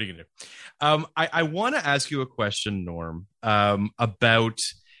 What are you going to do? I want to ask you a question, Norm, about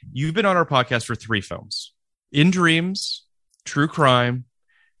you've been on our podcast for 3 films: In Dreams, True Crime,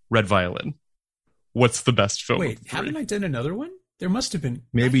 Red Violin. What's the best film? Wait, haven't I done another one? There must have been.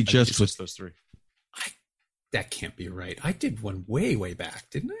 Maybe just with those 3. That can't be right. I did one way back,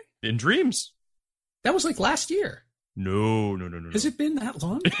 didn't I? In Dreams. That was last year. No. Has it been that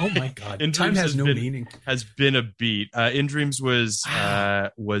long? Oh my god! Time has no meaning. Has been a beat. In Dreams was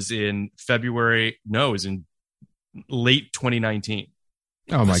in February. No, it was in late 2019.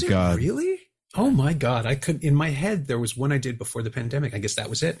 Oh my god! Really? Oh my god! I couldn't. In my head, there was one I did before the pandemic. I guess that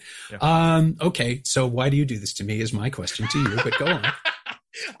was it. Yeah. Okay, so why do you do this to me? Is my question to you. But go on.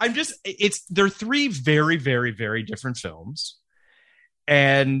 They're 3 very, very, very different films.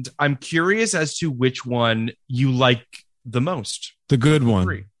 And I'm curious as to which one you like the most. The good one,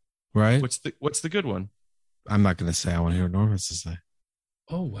 3. Right? What's the good one? I'm not going to say. I want to hear what Norm has to say.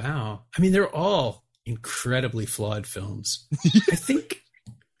 Oh wow! I mean, they're all incredibly flawed films. I think.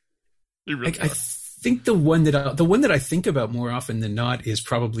 I think the one that I think about more often than not is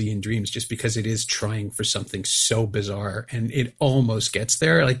probably In Dreams, just because it is trying for something so bizarre and it almost gets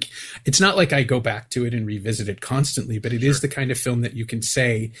there. It's not like I go back to it and revisit it constantly, but it is the kind of film that you can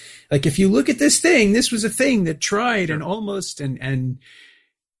say, if you look at this thing, this was a thing that tried and almost, and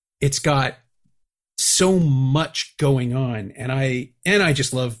it's got so much going on. And I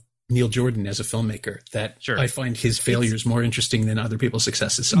just love Neil Jordan as a filmmaker, that I find his failures more interesting than other people's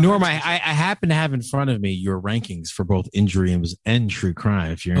successes. Norm, I happen to have in front of me your rankings for both In Dreams and True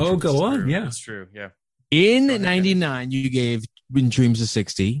Crime. If you're interested. Go on. Yeah, that's true. Yeah. In 99, you gave In Dreams a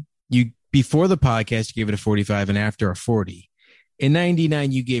 60. Before the podcast, you gave it a 45, and after a 40. In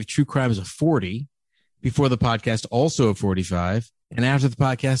 99, you gave True Crime a 40. Before the podcast, also a 45, and after the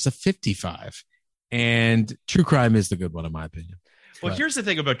podcast, a 55. And True Crime is the good one, in my opinion. Well, here's the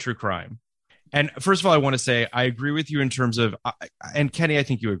thing about True Crime. And first of all, I want to say I agree with you in terms of, and Kenny, I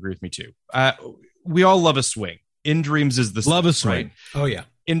think you agree with me too. We all love a swing. In Dreams is the love a swing. Right? Oh yeah.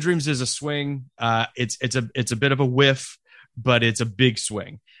 In Dreams is a swing. It's a bit of a whiff, but it's a big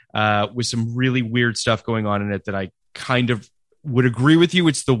swing with some really weird stuff going on in it that I kind of would agree with you.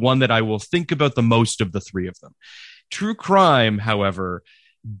 It's the one that I will think about the most of the three of them. True Crime, however,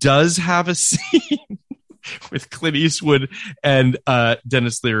 does have a scene with Clint Eastwood and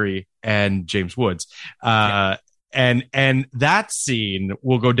Dennis Leary and James Woods. And that scene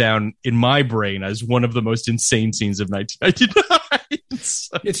will go down in my brain as one of the most insane scenes of 1999.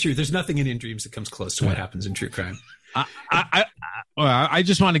 So. It's true. There's nothing in Dreams that comes close to what happens in True Crime. I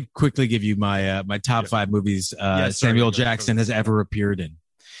just want to quickly give you my my top 5 movies Samuel Jackson has ever appeared in.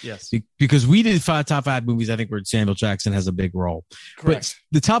 Yes, because we did top 5 movies. I think where Samuel Jackson has a big role. Correct.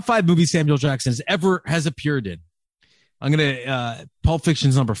 But the top 5 movies Samuel Jackson has appeared in. I'm gonna Pulp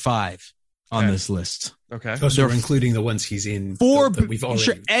Fiction's number 5 on this list. Okay, so we're including the ones he's in. 4. That we've already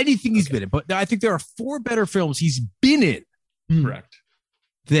sure, anything he's been in, but I think there are 4 better films he's been in. Correct.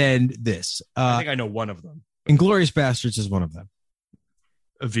 Than this. I think I know one of them. Inglourious Bastards is one of them.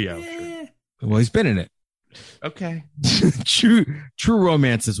 A VO. Sure. Well, he's been in it. Okay. True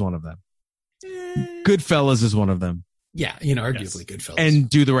Romance is one of them. Goodfellas is one of them. Yeah, arguably Goodfellas. And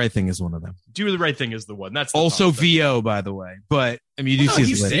Do the Right Thing is one of them. Do the Right Thing is the one. That's the also VO, by the way. But I mean, you do see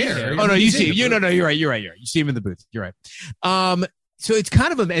his list. There. Oh no, you see. You're right. You see him in the booth. You're right. So it's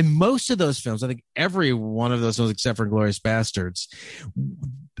kind of and most of those films, I think every one of those films except for Inglourious Bastards,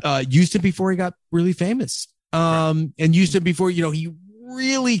 used him before he got really famous. And used him before, he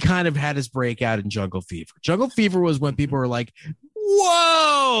really kind of had his breakout in Jungle Fever. Jungle Fever was when people were like,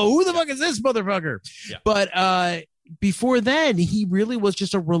 whoa, who the fuck is this motherfucker? Yeah. But before then, he really was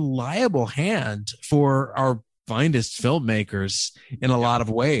just a reliable hand for our finest filmmakers in a lot of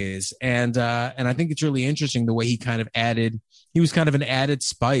ways. And I think it's really interesting the way he kind of he was kind of an added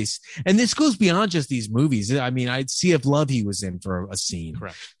spice. And this goes beyond just these movies. I mean, I'd Sea of Love he was in for a scene.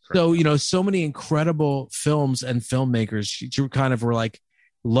 Correct. So, so many incredible films and filmmakers you kind of were like,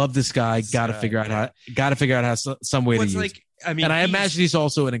 love this guy, got to figure out how some way to use it. I mean, and I imagine he's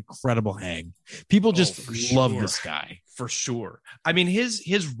also an incredible hang. People just love this guy. For sure. I mean,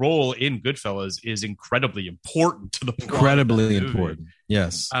 his role in Goodfellas is incredibly important to the plot. Incredibly important.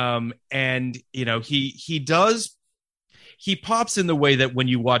 Yes. And he pops in the way that when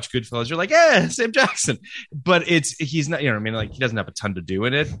you watch Goodfellas, you're like, Sam Jackson. But he's not, he doesn't have a ton to do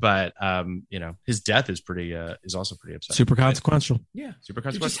in it. But his death is also pretty upsetting. Super consequential. Yeah, super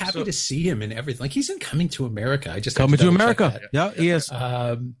consequential. You're just happy to see him in everything. Like he's in Coming to America. Coming to America. Yeah, he is.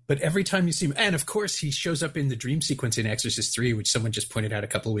 But every time you see him, and of course he shows up in the dream sequence in Exorcist 3, which someone just pointed out a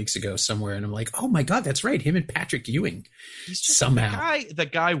couple of weeks ago somewhere, and I'm like, oh my god, that's right, him and Patrick Ewing. He's just somehow the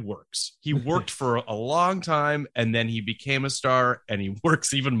guy works. He worked for a long time, and then he became a star, and he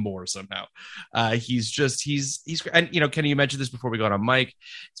works even more somehow. He's and Kenny, you mentioned this before we got on mic.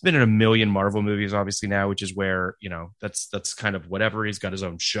 He's been in a million Marvel movies, obviously now, which is where that's kind of whatever. He's got his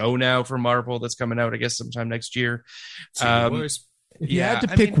own show now for Marvel that's coming out, I guess, sometime next year. If you had to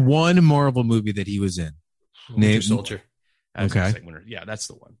pick one Marvel movie that he was in, Winter Soldier. Okay, yeah, that's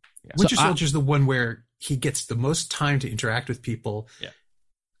the one. Yeah. Winter Soldier is the one where he gets the most time to interact with people. Yeah.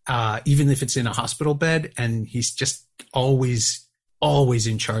 Even if it's in a hospital bed, and he's just always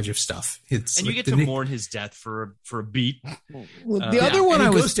in charge of stuff. And you get to mourn his death for a beat. The other one,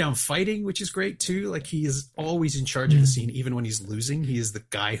 and he goes down fighting, which is great too. Like he is always in charge of the scene, even when he's losing. He is the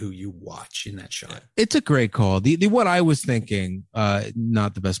guy who you watch in that shot. It's a great call. The what I was thinking,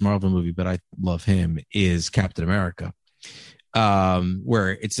 not the best Marvel movie, but I love him, is Captain America,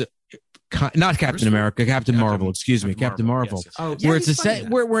 where it's not Captain America, Captain Marvel. Excuse me, Captain Marvel. Yes. Oh, where it's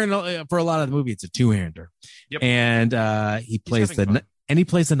for a lot of the movie, it's a two-hander, and he plays the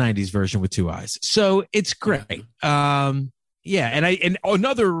 90s version with two eyes. So it's great. And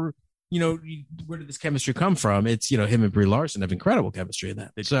another, where did this chemistry come from? It's him and Brie Larson have incredible chemistry in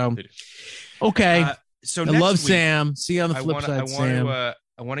that. Okay. So I love week, Sam. See you on the flip side, Sam. I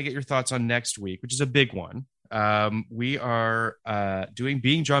want to get your thoughts on next week, which is a big one. We are doing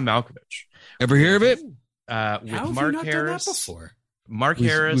Being John Malkovich. Ever hear of it? With Mark Harris. Before? Mark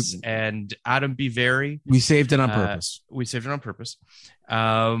Harris and Adam B. Very. We saved it on purpose.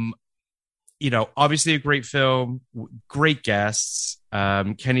 Obviously a great film, great guests.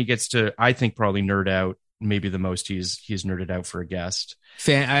 Kenny gets to, I think, probably nerd out. Maybe the most he's nerded out for a guest.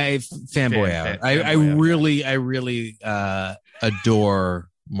 Fanboy out. I really adore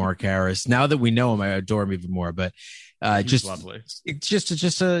Mark Harris. Now that we know him, I adore him even more. But just lovely. It's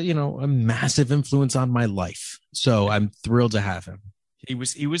just a massive influence on my life. So I'm thrilled to have him. He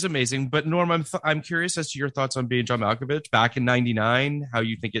was amazing. But Norm, I'm curious as to your thoughts on being John Malkovich back in '99. How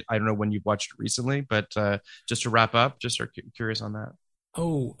you think it? I don't know when you've watched it recently, but just to wrap up, just curious on that.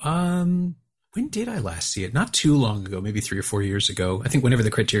 Oh, when did I last see it? Not too long ago, maybe 3 or 4 years ago. I think whenever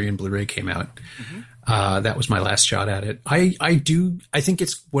the Criterion Blu-ray came out, that was my last shot at it. I think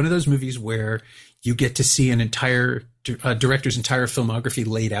it's one of those movies where you get to see an entire director's entire filmography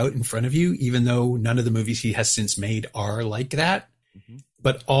laid out in front of you, even though none of the movies he has since made are like that.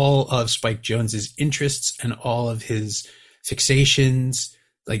 But all of Spike Jonze's interests and all of his fixations,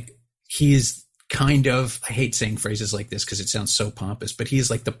 like he is kind of, I hate saying phrases like this because it sounds so pompous, but he is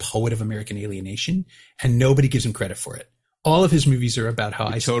like the poet of American alienation, and nobody gives him credit for it. All of his movies are about how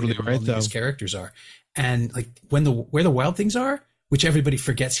isolated all these characters are. And like Where the Wild Things Are, which everybody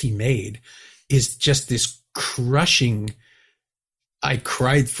forgets he made, is just this crushing. I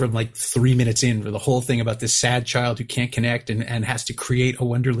cried from like 3 minutes in for the whole thing about this sad child who can't connect and has to create a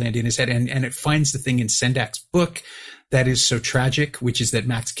wonderland in his head. And it finds the thing in Sendak's book that is so tragic, which is that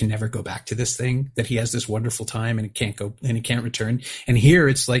Max can never go back to this thing, that he has this wonderful time and he can't return. And here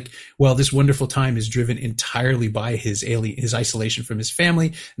it's like, well, this wonderful time is driven entirely by his isolation from his family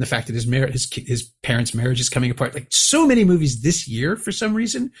and the fact that his parents' marriage is coming apart. Like so many movies this year, for some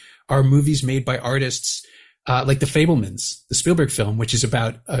reason, are movies made by artists like The Fabelmans, the Spielberg film, which is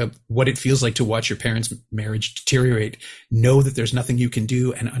about what it feels like to watch your parents' marriage deteriorate, know that there's nothing you can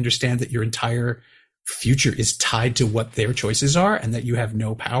do, and understand that your entire future is tied to what their choices are and that you have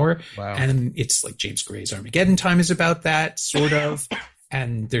no power. Wow. And it's like James Gray's Armageddon Time is about that, sort of.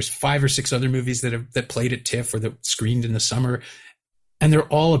 And there's 5 or 6 other movies that played at TIFF or that screened in the summer. And they're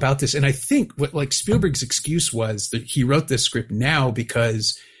all about this. And I think what like Spielberg's excuse was that he wrote this script now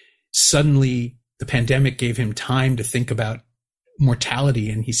because suddenly the pandemic gave him time to think about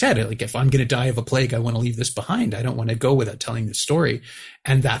mortality. And he said, like, if I'm going to die of a plague, I want to leave this behind. I don't want to go without telling this story.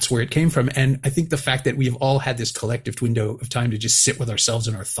 And that's where it came from. And I think the fact that we've all had this collective window of time to just sit with ourselves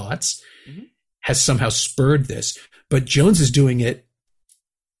and our thoughts has somehow spurred this. But Jones is doing it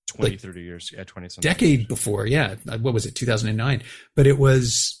 20, 30 years. Yeah, 20 something. Decade before. Yeah. What was it? 2009. But it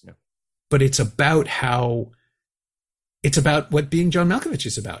was, but it's about how, it's about what being John Malkovich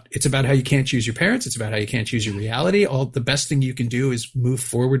is about. It's about how you can't choose your parents. It's about how you can't choose your reality. All the best thing you can do is move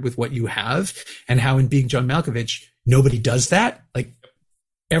forward with what you have, and how in being John Malkovich, nobody does that. Like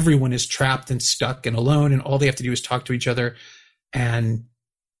everyone is trapped and stuck and alone, and all they have to do is talk to each other. And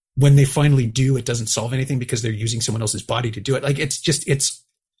when they finally do, it doesn't solve anything because they're using someone else's body to do it. Like it's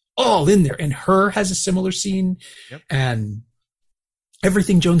all in there. And Her has a similar scene, and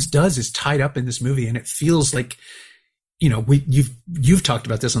everything Jones does is tied up in this movie. And it feels like, you know, you've talked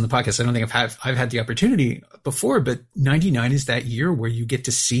about this on the podcast. I don't think I've had the opportunity before, but 99 is that year where you get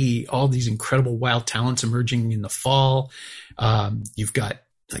to see all these incredible wild talents emerging in the fall. You've got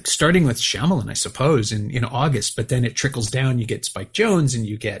like starting with Shyamalan, I suppose, in August, but then it trickles down. You get Spike Jonze and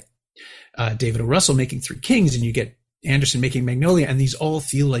you get David O. Russell making Three Kings, and you get Anderson making Magnolia, and these all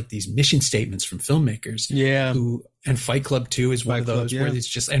feel like these mission statements from filmmakers. Yeah. And Fight Club 2 is one of those where it's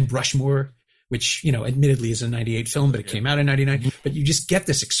just, and Rushmore, which, you know, admittedly is a 98 film, but it came out in 99. But you just get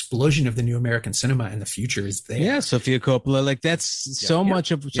this explosion of the new American cinema, and the future is there. Yeah, Sofia Coppola, like that's so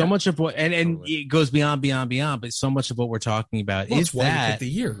much of what, and it goes beyond, but so much of what we're talking about is why you picked the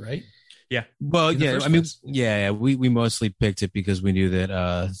year, right? Yeah. Well, yeah, I mean, we mostly picked it because we knew that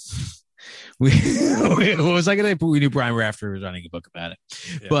we knew Brian Rafter was writing a book about it.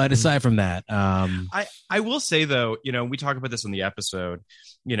 Yeah. But aside from that, I will say though, you know, we talk about this on the episode,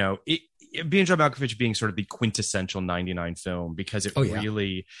 you know, being John Malkovich being sort of the quintessential 99 film, because it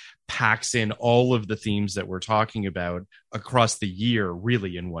really packs in all of the themes that we're talking about across the year,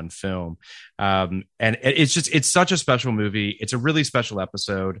 really in one film. And it's such a special movie. It's a really special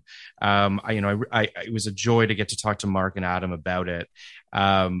episode. It was a joy to get to talk to Mark and Adam about it.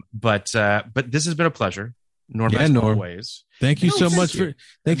 But this has been a pleasure. Norm, as always. Thank you so much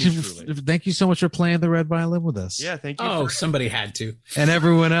thank you so much for playing the red violin with us. Yeah, thank you. Oh, somebody had to, and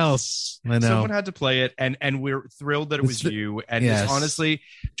everyone else. I know someone had to play it, and we're thrilled that it was you. And it's honestly,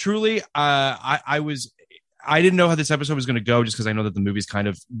 truly, I didn't know how this episode was going to go, just because I know that the movie's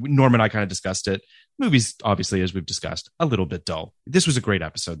Norm and I kind of discussed it. Movie's obviously, as we've discussed, a little bit dull. This was a great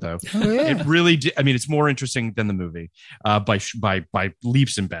episode, though. Oh, yeah. It really did. I mean, it's more interesting than the movie by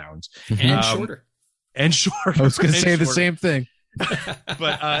leaps and bounds, and shorter. And shorter. I was going to say the same thing.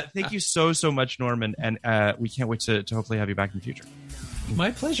 But thank you so much, Norman, and we can't wait to hopefully have you back in the future.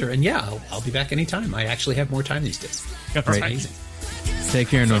 My pleasure. And yeah, I'll be back anytime. I actually have more time these days. Great. Amazing. Take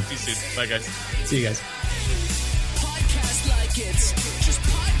care, Norm. Talk to you soon. Bye, guys. See you guys. Podcast like it. Just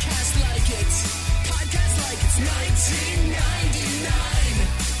podcast like it. Podcast like it's 1999.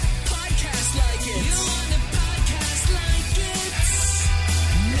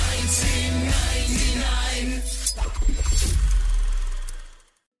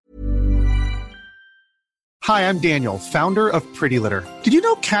 Hi, I'm Daniel, founder of Pretty Litter. Did you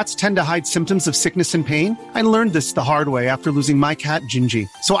know cats tend to hide symptoms of sickness and pain? I learned this the hard way after losing my cat, Gingy.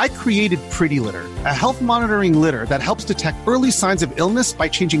 So I created Pretty Litter, a health monitoring litter that helps detect early signs of illness by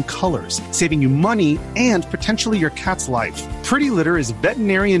changing colors, saving you money and potentially your cat's life. Pretty Litter is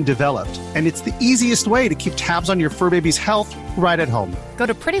veterinarian developed, and it's the easiest way to keep tabs on your fur baby's health right at home. Go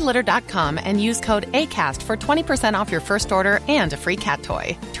to prettylitter.com and use code ACAST for 20% off your first order and a free cat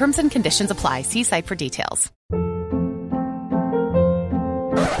toy. Terms and conditions apply. See site for details.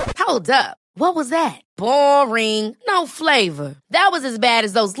 Hold up. What was that? Boring. No flavor. That was as bad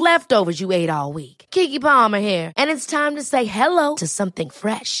as those leftovers you ate all week. Keke Palmer here, and it's time to say hello to something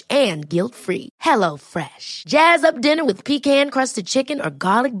fresh and guilt-free. Hello Fresh. Jazz up dinner with pecan-crusted chicken or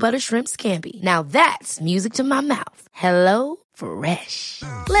garlic butter shrimp scampi. Now that's music to my mouth. Hello Fresh.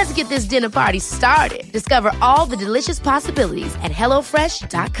 Let's get this dinner party started. Discover all the delicious possibilities at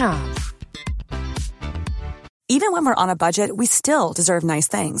HelloFresh.com. Even when we're on a budget, we still deserve nice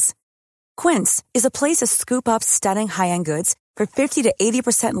things. Quince is a place to scoop up stunning high-end goods for 50 to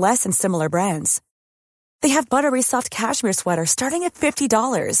 80% less than similar brands. They have buttery soft cashmere sweaters starting at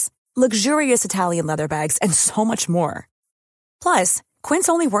 $50, luxurious Italian leather bags, and so much more. Plus, Quince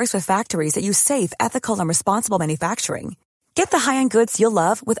only works with factories that use safe, ethical, and responsible manufacturing. Get the high-end goods you'll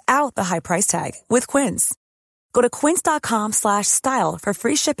love without the high price tag with Quince. Go to quince.com/style for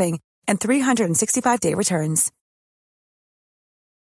free shipping and 365-day returns.